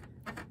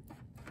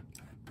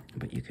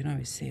 But you can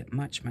always see it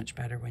much, much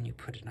better when you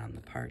put it on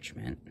the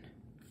parchment.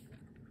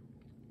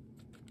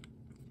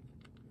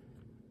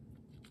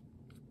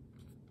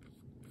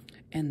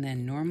 And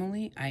then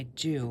normally I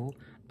do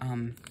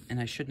And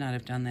I should not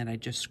have done that. I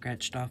just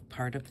scratched off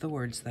part of the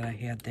words that I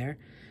had there.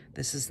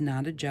 This is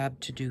not a job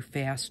to do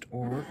fast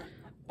or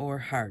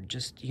hard.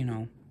 Just, you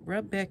know,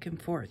 rub back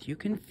and forth. You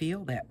can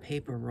feel that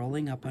paper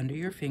rolling up under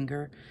your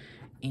finger,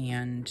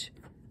 and,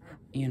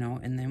 you know,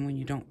 and then when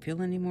you don't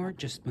feel anymore,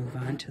 just move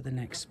on to the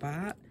next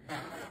spot.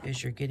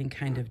 As you're getting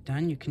kind of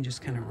done, you can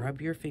just kind of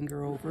rub your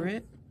finger over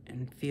it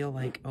and feel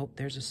like, oh,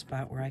 there's a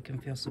spot where I can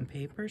feel some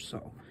paper.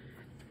 So,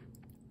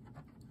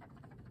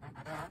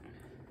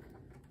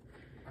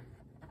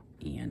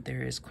 and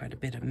there is quite a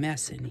bit of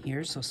mess in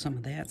here, so some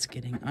of that's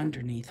getting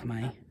underneath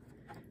my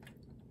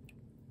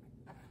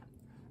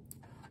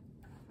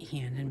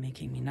hand and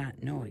making me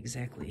not know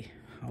exactly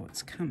how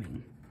it's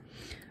coming.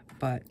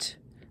 But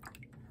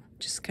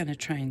just kind of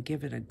try and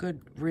give it a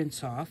good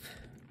rinse off.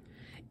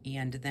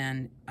 And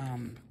then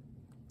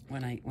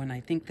when I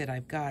think that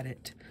I've got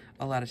it,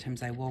 a lot of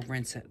times I will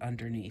rinse it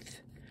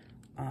underneath,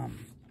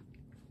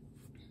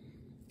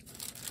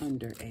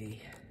 under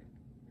a.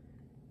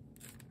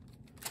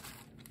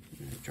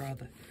 I'm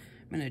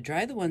gonna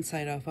dry the one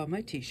side off on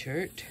my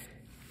t-shirt.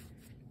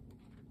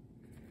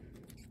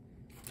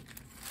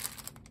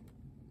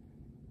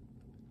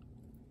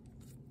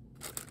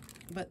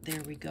 But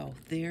there we go.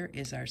 There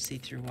is our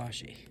see-through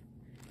washi.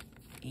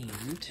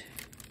 And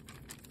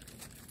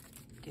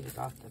get it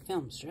off the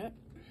film strip.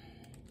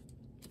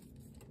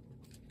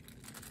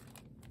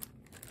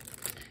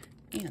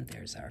 And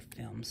there's our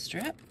film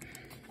strip.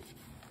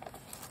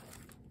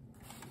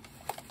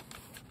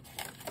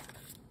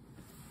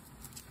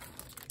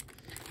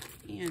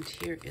 And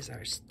here is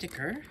our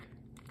sticker.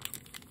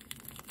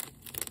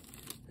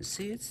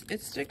 See,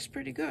 it sticks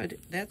pretty good.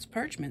 That's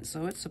parchment,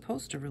 so it's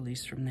supposed to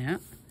release from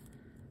that.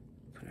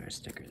 Put our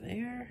sticker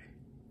there.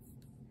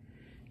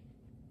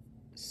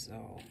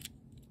 So,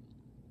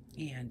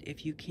 and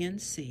if you can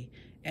see,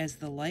 as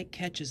the light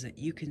catches it,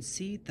 you can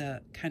see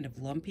the kind of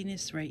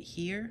lumpiness right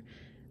here.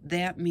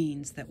 That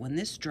means that when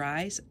this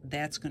dries,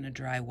 that's going to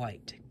dry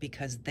white,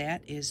 because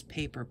that is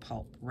paper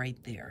pulp right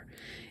there.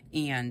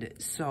 And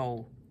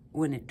so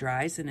when it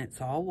dries and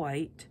it's all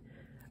white,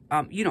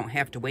 you don't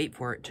have to wait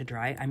for it to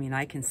dry. I mean,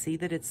 I can see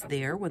that it's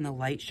there when the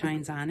light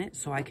shines on it,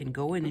 so I can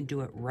go in and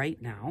do it right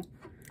now.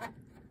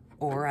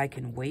 Or I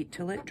can wait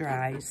till it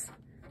dries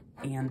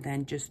and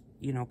then just,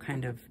 you know,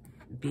 kind of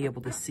be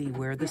able to see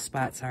where the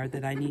spots are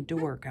that I need to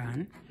work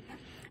on.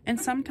 And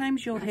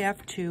sometimes you'll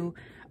have to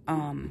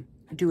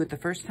do it the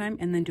first time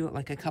and then do it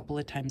like a couple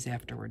of times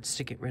afterwards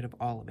to get rid of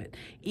all of it.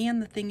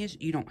 And the thing is,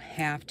 you don't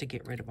have to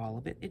get rid of all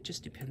of it. It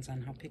just depends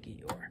on how picky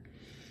you are.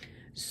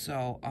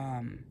 So,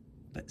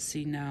 but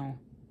see now,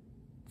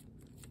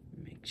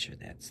 make sure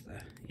that's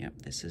the, yep,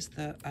 this is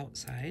the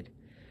outside.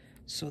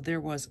 So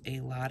there was a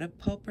lot of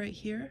pulp right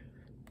here.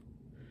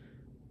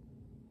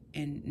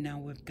 And now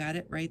we've got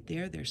it right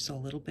there. There's a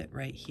little bit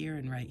right here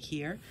and right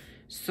here.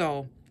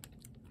 So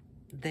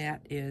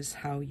that is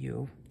how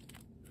you,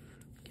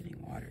 getting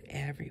water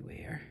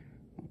everywhere.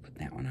 We'll put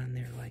that one on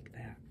there like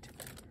that.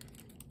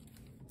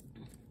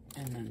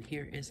 And then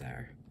here is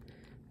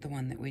the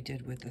one that we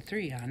did with the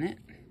 3 on it,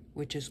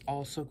 which is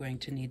also going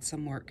to need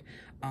some work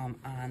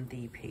on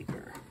the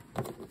paper.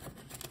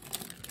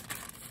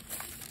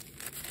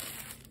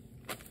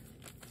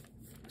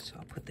 So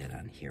I'll put that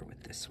on here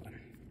with this one.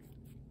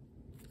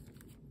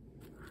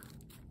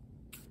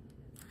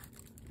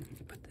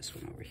 Put this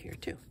one over here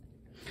too.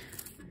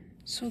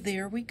 So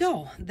there we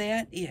go.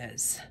 That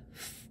is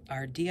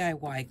our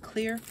DIY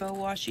clear faux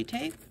washi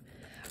tape,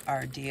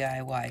 our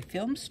DIY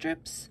film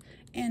strips,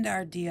 and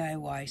our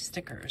DIY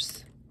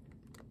stickers.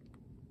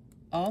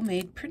 All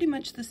made pretty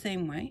much the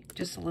same way,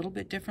 just a little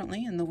bit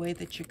differently in the way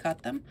that you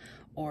cut them,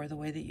 or the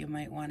way that you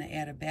might want to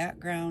add a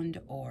background,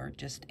 or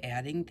just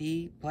adding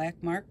the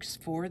black marks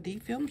for the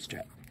film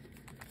strip.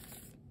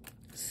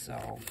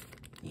 So,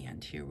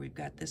 and here we've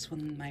got this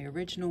one, my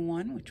original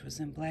one, which was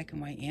in black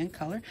and white and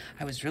color.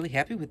 I was really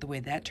happy with the way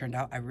that turned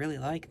out. I really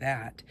like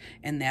that.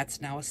 And that's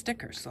now a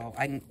sticker. So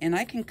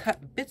I can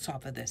cut bits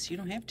off of this. You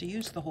don't have to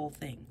use the whole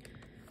thing.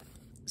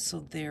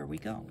 So there we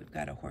go. We've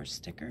got a horse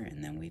sticker,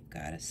 and then we've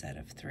got a set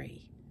of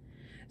 3.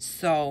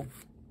 So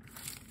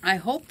I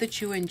hope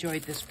that you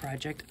enjoyed this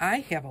project. I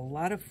have a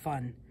lot of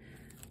fun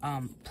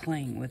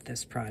playing with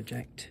this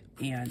project,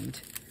 and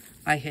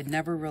I had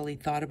never really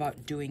thought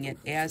about doing it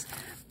as,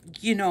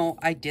 you know,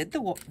 I did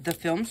the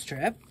film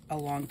strip a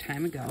long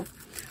time ago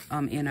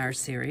in our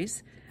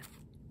series,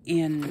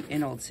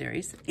 in old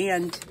series,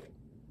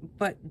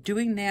 but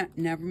doing that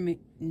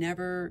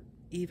never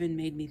even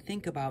made me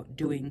think about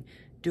doing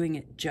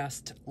it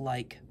just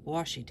like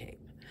washi tape.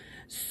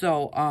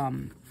 So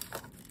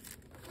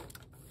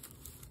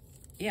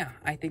yeah,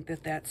 I think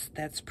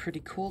that's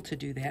pretty cool to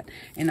do that.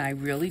 And I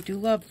really do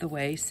love the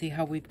way, see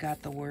how we've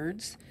got the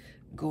words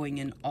going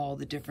in all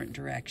the different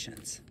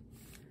directions,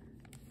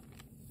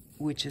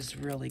 which is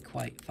really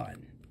quite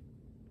fun.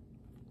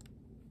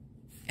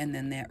 And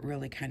then that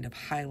really kind of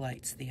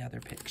highlights the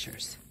other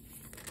pictures.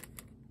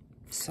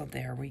 So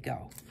there we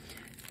go.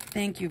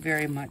 Thank you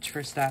very much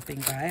for stopping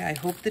by. I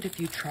hope that if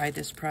you try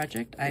this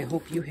project, I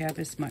hope you have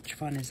as much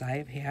fun as I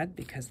have had,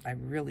 because I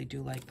really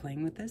do like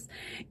playing with this.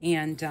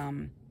 And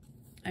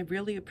I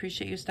really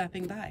appreciate you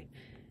stopping by.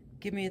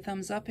 Give me a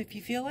thumbs up if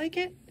you feel like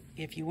it.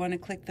 If you want to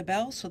click the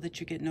bell so that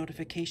you get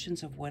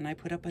notifications of when I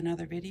put up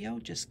another video,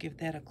 just give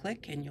that a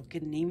click and you'll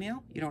get an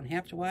email. You don't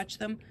have to watch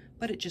them,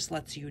 but it just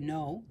lets you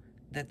know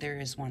that there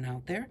is one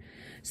out there.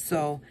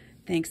 So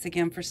thanks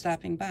again for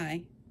stopping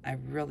by. I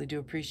really do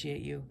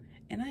appreciate you,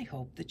 and I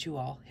hope that you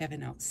all have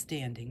an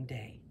outstanding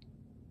day.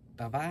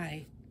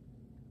 Bye-bye.